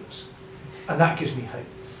ridiculous. And that gives me hope.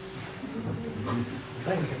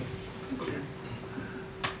 Thank you.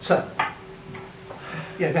 So,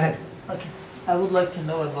 yeah, go ahead. Okay. I would like to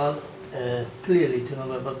know about, clearly to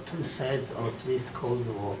know about two sides of this Cold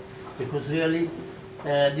War. Because really,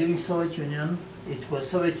 during Soviet Union, it was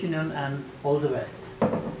Soviet Union and all the West.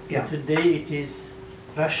 Yeah. Today it is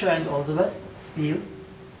Russia and all the West still.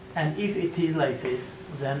 And if it is like this,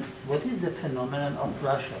 then what is the phenomenon of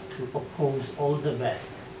Russia to oppose all the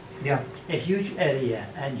West? Yeah. A huge area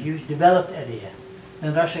and huge developed area.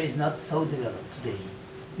 And Russia is not so developed today,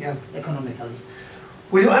 Yeah. economically.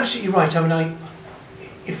 Well, you're absolutely right. I mean,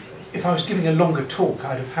 if I was giving a longer talk,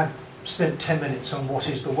 I'd have spent 10 minutes on what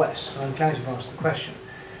is the West. So I'm glad you've asked the question.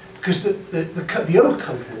 Because the old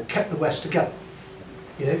Cold War kept the West together.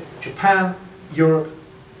 You know, Japan, Europe,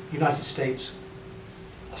 United States,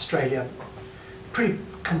 Australia, pretty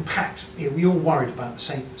compact. You know, we all worried about the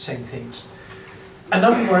same things. And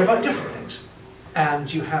now we worry about different things.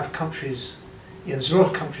 And you have countries, you know, there's a lot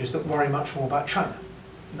of countries that worry much more about China.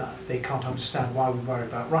 No, they can't understand why we worry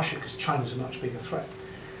about Russia, because China's a much bigger threat.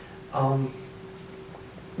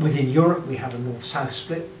 Within Europe, we have a north-south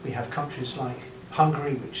split. We have countries like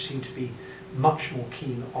Hungary, which seem to be much more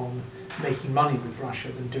keen on making money with Russia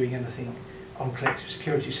than doing anything on collective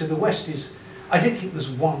security. So the West is, I don't think there's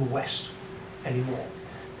one West anymore,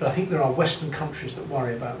 but I think there are Western countries that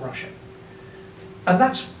worry about Russia. And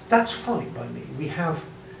that's fine by me. We have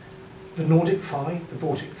the Nordic 5, the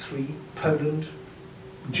Baltic 3, Poland,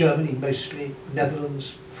 Germany mostly,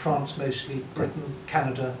 Netherlands, France mostly, Britain,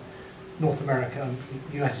 Canada, North America, and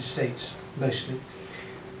United States mostly.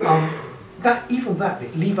 Even that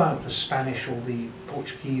bit, leave out the Spanish or the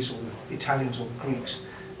Portuguese or the Italians or the Greeks,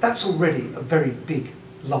 that's already a very big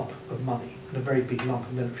lump of money and a very big lump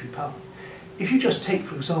of military power. If you just take,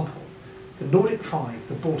 for example, the Nordic 5,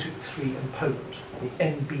 the Baltic 3 and Poland, the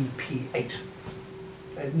NBP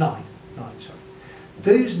 9,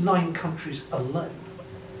 those 9 countries alone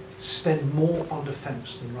spend more on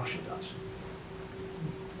defence than Russia does.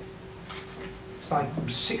 It's like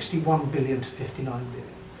 61 billion to 59 billion.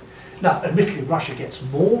 Now, admittedly, Russia gets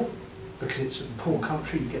more because it's a poor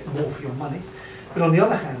country, you get more for your money. But on the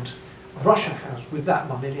other hand, Russia has, with that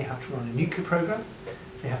money, they have to run a nuclear program,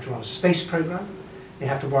 they have to run a space program, they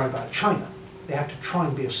have to worry about China, they have to try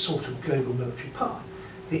and be a sort of global military power.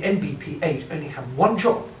 The NBP 8 only have one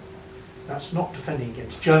job. That's not defending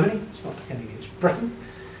against Germany, it's not defending against Britain,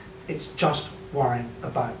 it's just worrying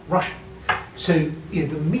about Russia. So you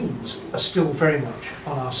know, the means are still very much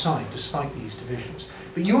on our side despite these divisions.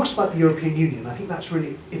 But you asked about the European Union. I think that's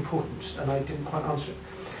really important, and I didn't quite answer it.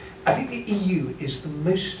 I think the EU is the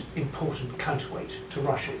most important counterweight to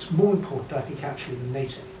Russia. It's more important, I think, actually, than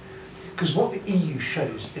NATO. Because what the EU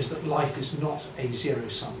shows is that life is not a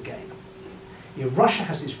zero-sum game. You know, Russia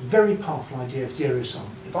has this very powerful idea of zero-sum.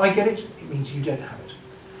 If I get it, it means you don't have it.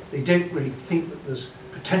 They don't really think that there's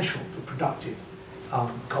potential for productive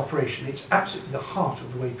cooperation. It's absolutely the heart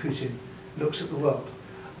of the way Putin looks at the world.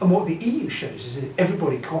 And what the EU shows is that if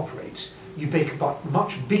everybody cooperates, you bake a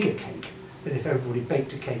much bigger cake than if everybody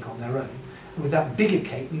baked a cake on their own. And with that bigger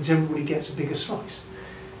cake means everybody gets a bigger slice.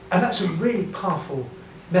 And that's a really powerful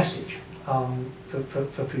message for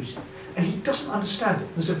Putin. And he doesn't understand it.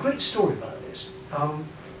 There's a great story about this.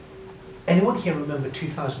 Anyone here remember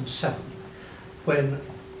 2007, when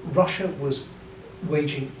Russia was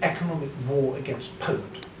waging economic war against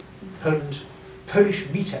Poland? Polish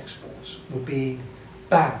meat exports were being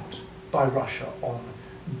banned by Russia on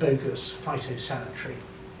bogus phytosanitary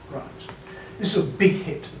grounds. This was a big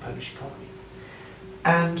hit to the Polish economy.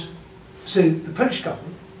 And so the Polish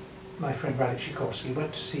government, my friend Radek Sikorski,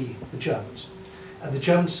 went to see the Germans. And the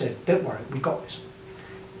Germans said, don't worry, we got this.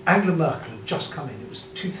 Angela Merkel had just come in. It was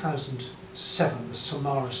 2007, the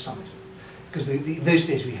Samara summit, because in those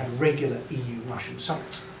days we had a regular EU-Russian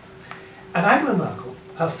summit. And Angela Merkel,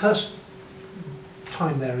 her first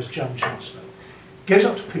time there as German Chancellor, goes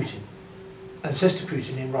up to Putin and says to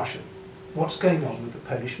Putin in Russian, what's going on with the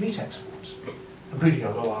Polish meat exports? And Putin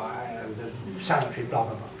goes, oh, the sanitary, blah,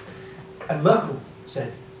 blah, blah. And Merkel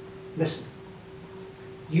said, listen,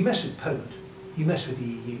 you mess with Poland, you mess with the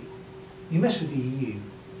EU. You mess with the EU,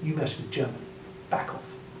 you mess with Germany. Back off.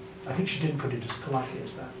 I think she didn't put it as politely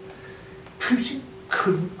as that. Putin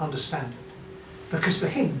couldn't understand it. Because for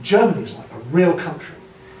him, Germany is like a real country.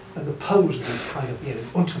 And the Poles are this kind of,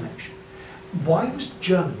 Untermenschen. Why was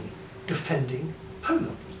Germany defending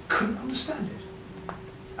Poland? He couldn't understand it.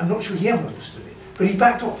 I'm not sure he ever understood it. But he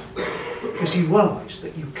backed off. Because he realized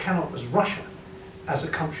that you cannot, as Russia, as a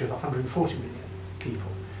country of 140 million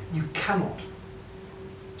people, you cannot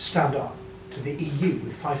stand up to the EU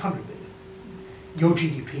with 500 million. Your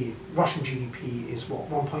GDP, Russian GDP is what,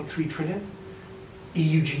 1.3 trillion?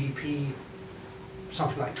 EU GDP,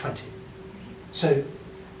 something like 20. So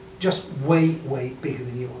just way, way bigger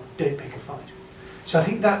than you are. Don't pick a fight. So I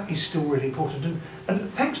think that is still really important.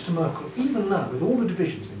 And thanks to Merkel, even now, with all the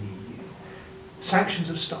divisions in the EU, sanctions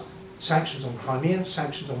have stuck. Sanctions on Crimea,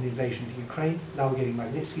 sanctions on the invasion of Ukraine, now we're getting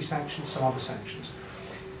Magnitsky sanctions, some other sanctions.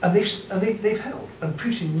 And they've held. And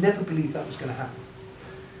Putin never believed that was going to happen.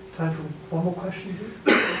 Time for one more question?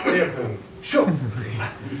 Yeah. Sure.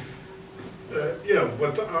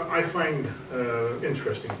 What I find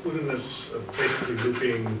interesting, Putin is basically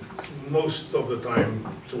looking most of the time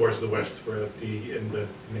towards the West, where in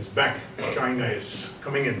his back, China is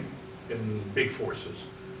coming in big forces.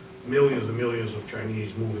 Millions and millions of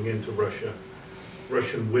Chinese moving into Russia.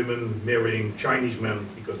 Russian women marrying Chinese men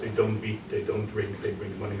because they don't beat, they don't drink, they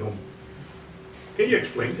bring money home. Can you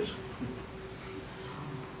explain this?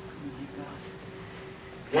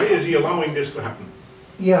 Why is he allowing this to happen?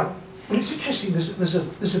 Yeah, well, it's interesting. There's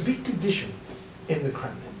a big division in the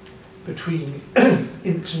Kremlin between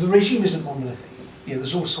because the regime isn't monolithic.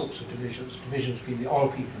 There's all sorts of divisions. Divisions between the oil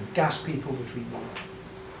people and the gas people, between the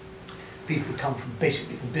people who come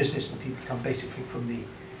basically from business and people who come basically from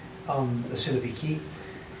the Siloviki.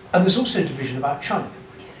 And there's also a division about China.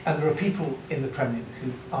 And there are people in the Kremlin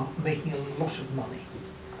who are making a lot of money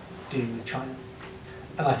dealing with China.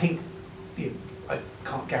 And I think, I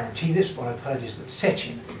can't guarantee this, but what I've heard is that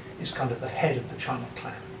Sechin is kind of the head of the China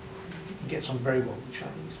clan. He gets on very well with the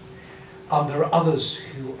Chinese. There are others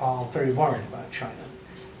who are very worried about China,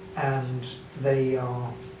 and they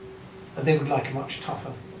would like a much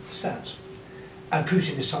tougher stance. And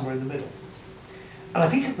Putin is somewhere in the middle. And I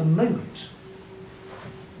think at the moment,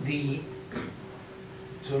 the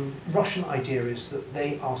sort of Russian idea is that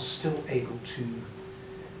they are still able to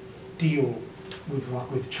deal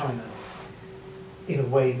with China in a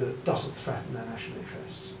way that doesn't threaten their national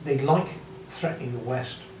interests. They like threatening the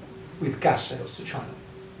West with gas sales to China.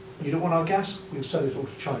 You don't want our gas? We'll sell it all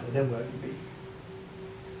to China, then where it will be.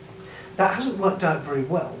 That hasn't worked out very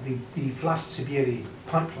well. The Vlast-Sibiri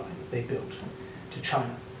pipeline that they built to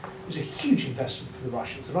China was a huge investment for the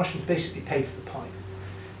Russians. The Russians basically paid for the pipe.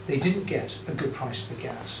 They didn't get a good price for the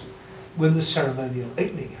gas. When the ceremonial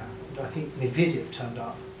opening happened, I think Medvedev turned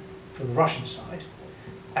up from the Russian side,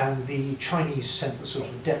 and the Chinese sent the sort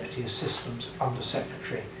of deputy assistant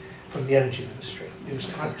undersecretary from the energy ministry. It was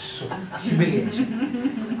kind of sort of humiliating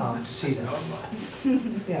to see them.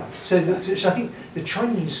 Yeah. So I think the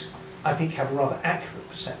Chinese, have a rather accurate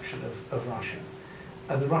perception of Russia.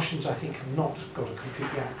 And the Russians, I think, have not got a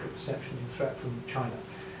completely accurate perception of the threat from China.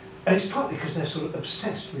 And it's partly because they're sort of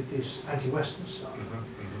obsessed with this anti-Western stuff.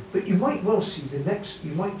 But you might well see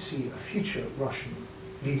you might see a future Russian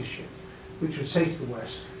leadership which would say to the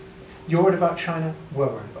West, you're worried about China, we're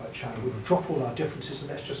worried about China. We'll drop all our differences and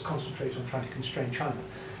let's just concentrate on trying to constrain China.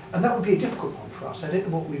 And that would be a difficult one for us. I don't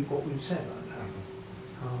know what we'd say about that.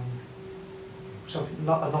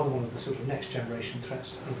 Another one of the sort of next generation threats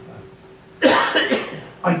to think about.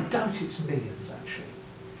 I doubt it's millions, actually.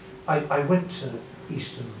 I went to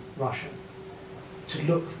Eastern Russia to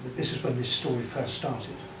look, this is when this story first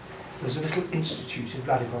started. There's a little institute in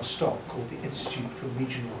Vladivostok called the Institute for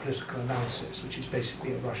Regional Political Analysis, which is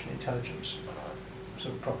basically a Russian intelligence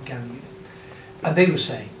sort of propaganda unit. And they were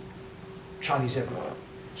saying, Chinese everywhere.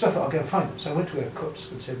 So I thought, I'll go and find them. So I went to Irkutsk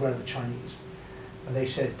and said, where are the Chinese? And they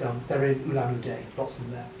said, they're in Ulan-Ude, lots of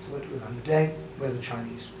them there. So I went to Ulan-Ude, where are the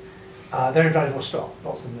Chinese? They're in Vladivostok,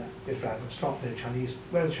 lots of them there. Go to Vladivostok, they're Chinese.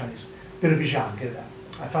 Where are the Chinese? Birobidzhan, go there.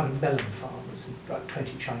 I found a melon farm with like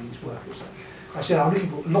 20 Chinese workers there. I said, I'm looking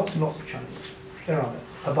for lots and lots of Chinese. There are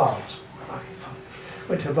they, Habarovs. Okay, fine.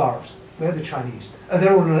 Went to Habarovs. Where are the Chinese?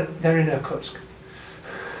 They're in Irkutsk.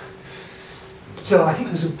 So I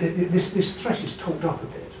think this threat is talked up a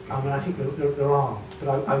bit. I mean, I think there are, but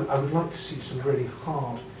I would like to see some really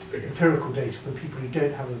hard empirical data from people who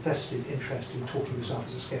don't have a vested interest in talking this up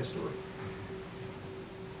as a scare story.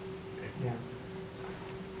 Yeah.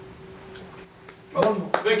 Well,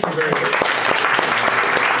 thank you very much.